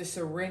 You have to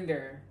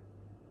surrender.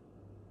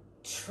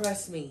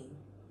 Trust me.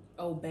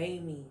 Obey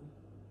me.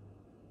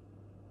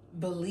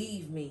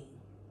 Believe me.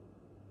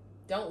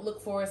 Don't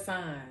look for a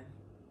sign.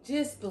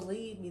 Just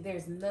believe me.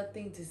 There's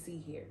nothing to see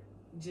here.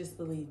 Just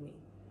believe me.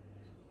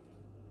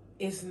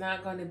 It's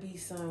not going to be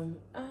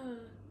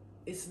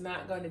it's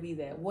not going to be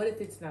that. What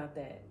if it's not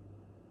that?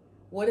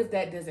 What if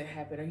that doesn't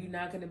happen? Are you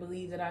not going to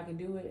believe that I can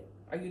do it?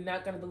 Are you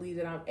not going to believe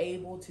that I'm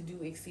able to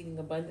do exceeding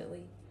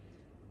abundantly?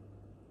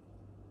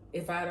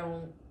 If I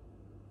don't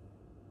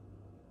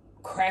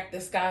crack the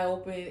sky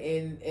open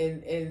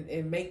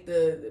and make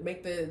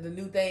the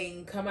new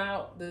thing come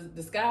out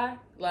the sky,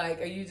 like,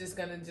 are you just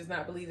gonna just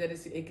not believe that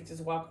it could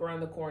just walk around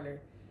the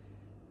corner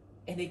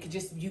and it could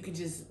just you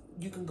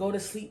can go to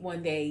sleep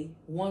one day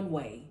one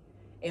way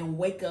and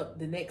wake up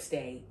the next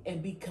day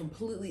and be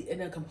completely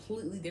in a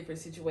completely different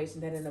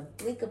situation, that in a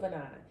blink of an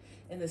eye,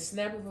 in the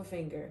snap of a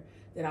finger,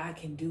 that I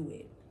can do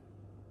it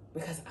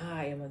because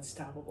I am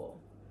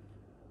unstoppable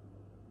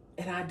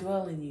and I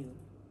dwell in you.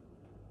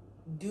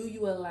 Do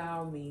you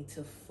allow me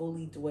to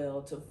fully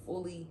dwell, to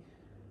fully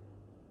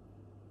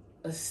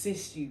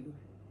assist you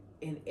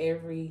in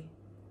every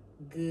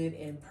good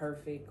and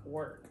perfect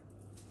work?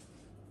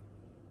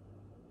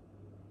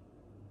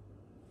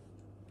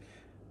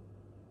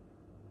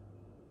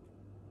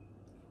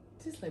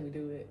 Just let me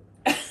do it.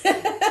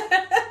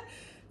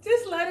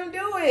 Just let him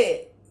do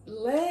it.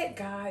 Let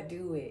God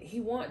do it. He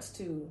wants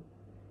to.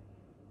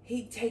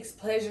 He takes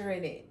pleasure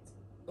in it.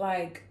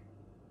 Like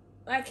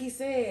he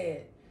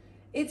said,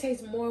 it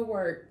takes more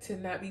work to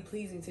not be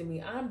pleasing to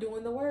me. I'm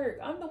doing the work.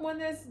 I'm the one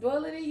that's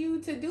dwelling in you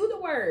to do the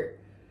work.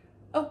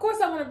 Of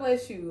course I want to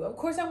bless you. Of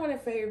course I want to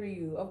favor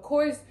you. Of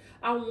course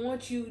I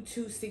want you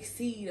to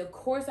succeed. Of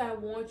course I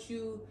want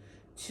you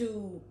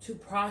to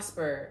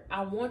prosper.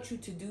 I want you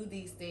to do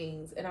these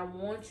things, and I'm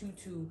going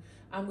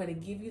to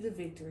give you the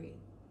victory.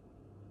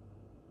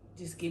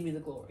 Just give me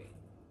the glory.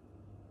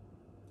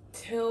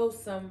 Tell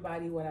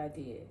somebody what I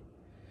did.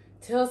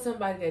 Tell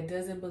somebody that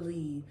doesn't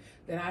believe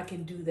that I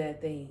can do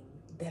that thing.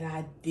 that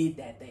I did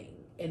that thing.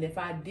 And if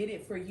I did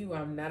it for you,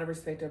 I'm not a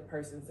respecter of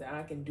persons, that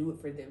I can do it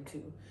for them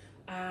too.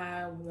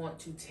 I want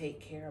to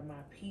take care of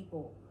my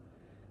people.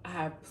 I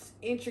have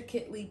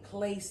intricately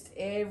placed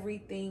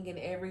everything and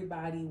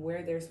everybody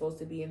where they're supposed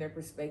to be in their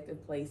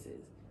respective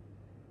places.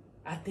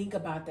 I think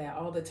about that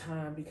all the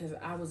time because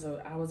I was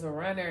a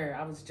runner.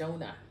 I was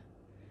Jonah.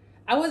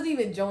 I wasn't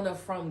even Jonah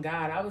from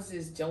God. I was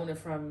just Jonah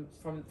from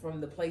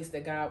the place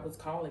that God was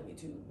calling me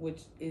to, which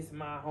is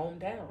my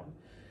hometown.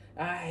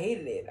 I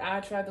hated it.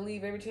 I tried to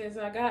leave every chance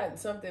I got, and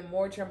something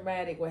more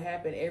traumatic would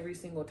happen every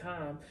single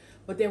time.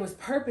 But there was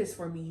purpose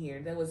for me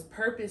here. There was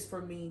purpose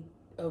for me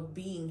of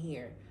being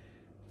here.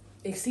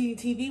 Exceeding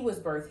TV was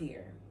birthed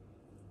here.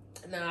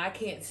 Now, I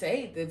can't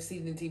say that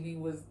Exceeding TV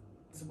was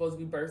supposed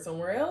to be birthed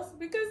somewhere else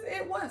because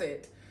it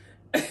wasn't.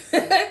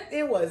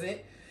 It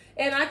wasn't.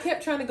 And I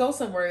kept trying to go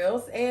somewhere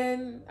else,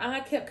 and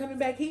I kept coming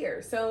back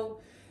here. So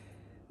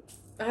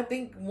I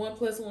think 1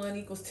 +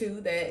 1 =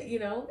 2, that,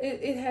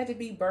 it had to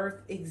be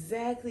birthed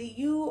exactly.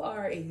 You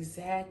are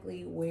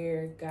exactly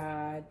where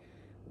God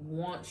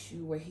wants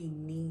you, where he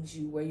needs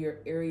you, where your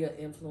area of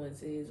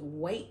influence is.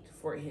 Wait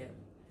for him.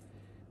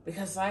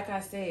 Because like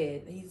I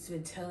said, he's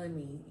been telling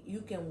me,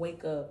 you can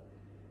wake up,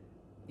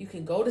 you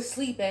can go to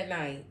sleep at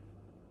night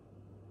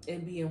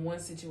and be in one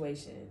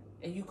situation,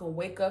 and you can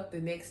wake up the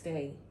next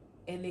day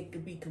and it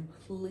could be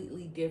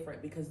completely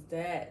different, because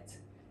that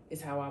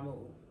is how I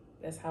move.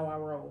 That's how I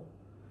roll.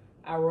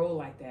 I roll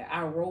like that.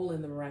 I roll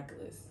in the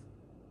miraculous.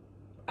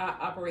 I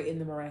operate in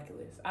the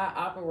miraculous. I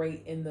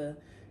operate in the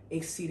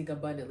exceeding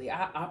abundantly.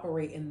 I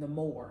operate in the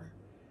more.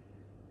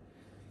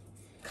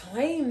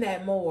 Claim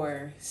that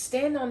more.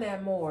 Stand on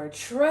that more.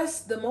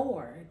 Trust the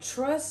more.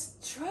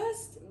 Trust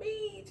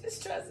me.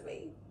 Just trust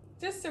me.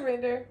 Just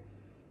surrender.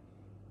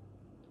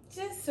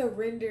 Just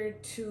surrender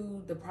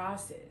to the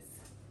process.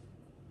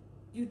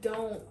 You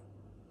don't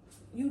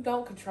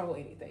control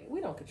anything. We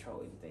don't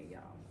control anything,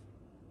 y'all.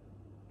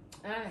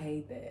 I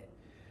hate that.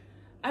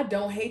 I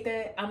don't hate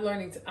that. I'm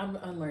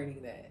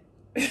unlearning that.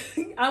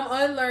 I'm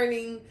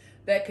unlearning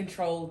that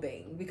control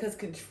thing, because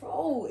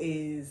control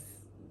is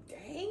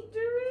dangerous.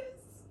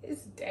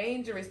 It's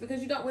dangerous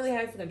because you don't really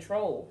have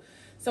control.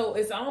 So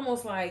it's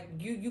almost like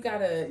you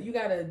gotta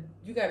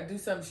do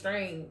something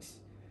strange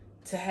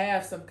to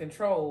have some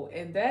control,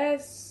 and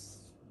that's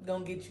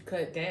gonna get you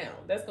cut down.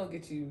 That's gonna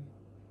get you.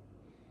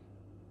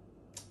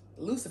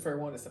 Lucifer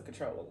wanted some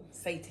control.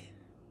 Satan,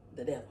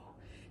 the devil,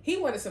 he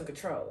wanted some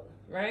control,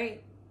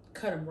 right?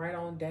 Cut him right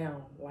on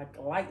down like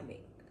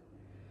lightning.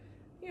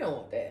 You don't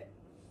want that.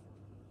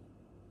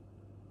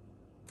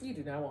 You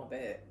do not want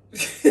that.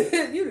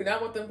 You do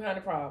not want them kind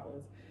of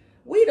problems.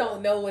 We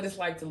don't know what it's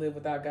like to live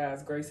without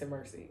God's grace and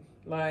mercy.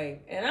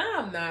 And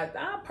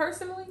I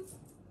personally,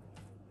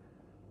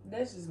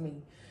 that's just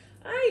me.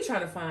 I ain't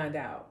trying to find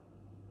out.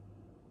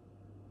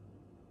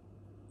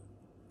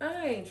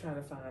 I ain't trying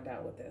to find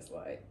out what that's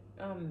like.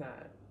 I'm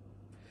not.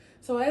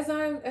 So as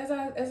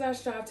I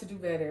strive to do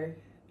better,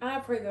 I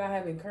pray that I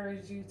have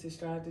encouraged you to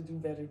strive to do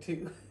better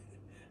too.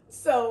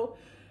 So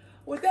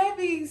with that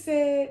being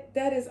said,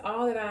 that is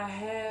all that I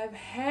have.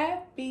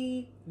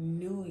 Happy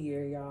New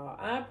Year, y'all.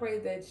 I pray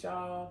that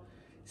y'all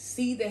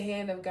see the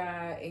hand of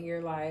God in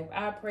your life.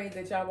 I pray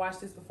that y'all watch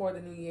this before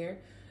the new year,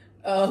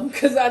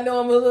 because I know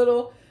I'm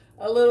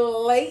a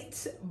little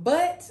late,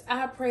 but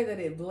I pray that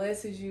it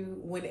blesses you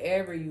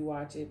whenever you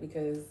watch it,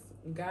 because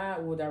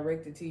God will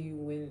direct it to you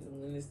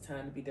when it's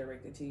time to be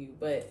directed to you.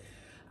 But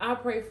I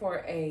pray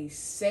for a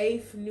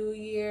safe new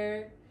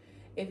year.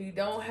 If you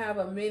don't have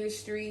a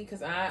ministry,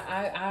 because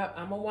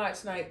I'm a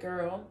watch night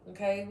girl,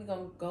 okay? We're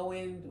going to go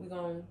in, I'm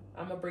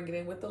going to bring it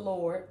in with the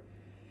Lord.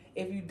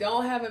 If you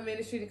don't have a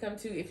ministry to come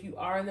to, if you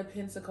are in the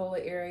Pensacola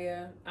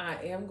area, I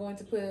am going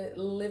to put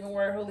Living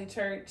Word Holy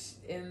Church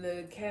in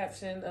the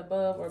caption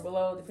above or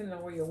below, depending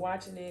on where you're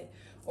watching it.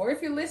 Or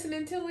if you're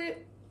listening to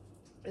it,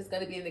 it's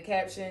going to be in the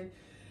caption.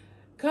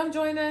 Come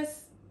join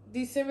us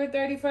December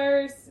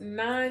 31st,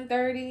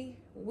 9:30.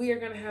 We are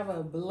going to have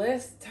a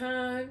blessed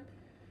time.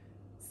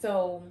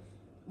 So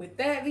with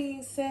that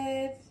being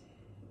said,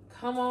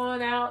 come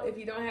on out if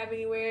you don't have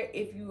anywhere.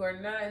 If you are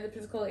not in the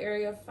Pensacola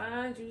area,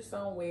 find you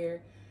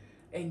somewhere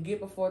and get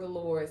before the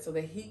Lord so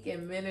that he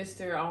can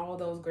minister all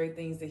those great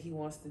things that he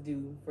wants to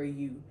do for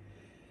you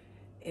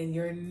in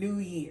your new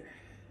year.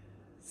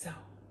 So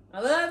I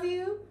love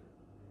you.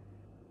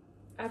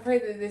 I pray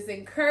that this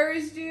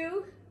encouraged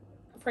you.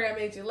 I pray I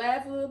made you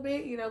laugh a little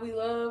bit.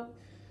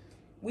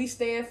 We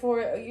stand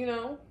for,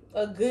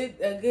 a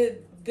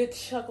good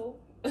chuckle.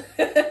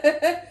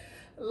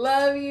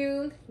 Love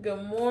you.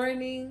 Good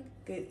morning,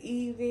 good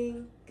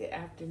evening, good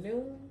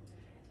afternoon,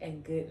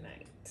 and good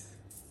night.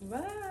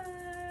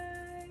 Bye.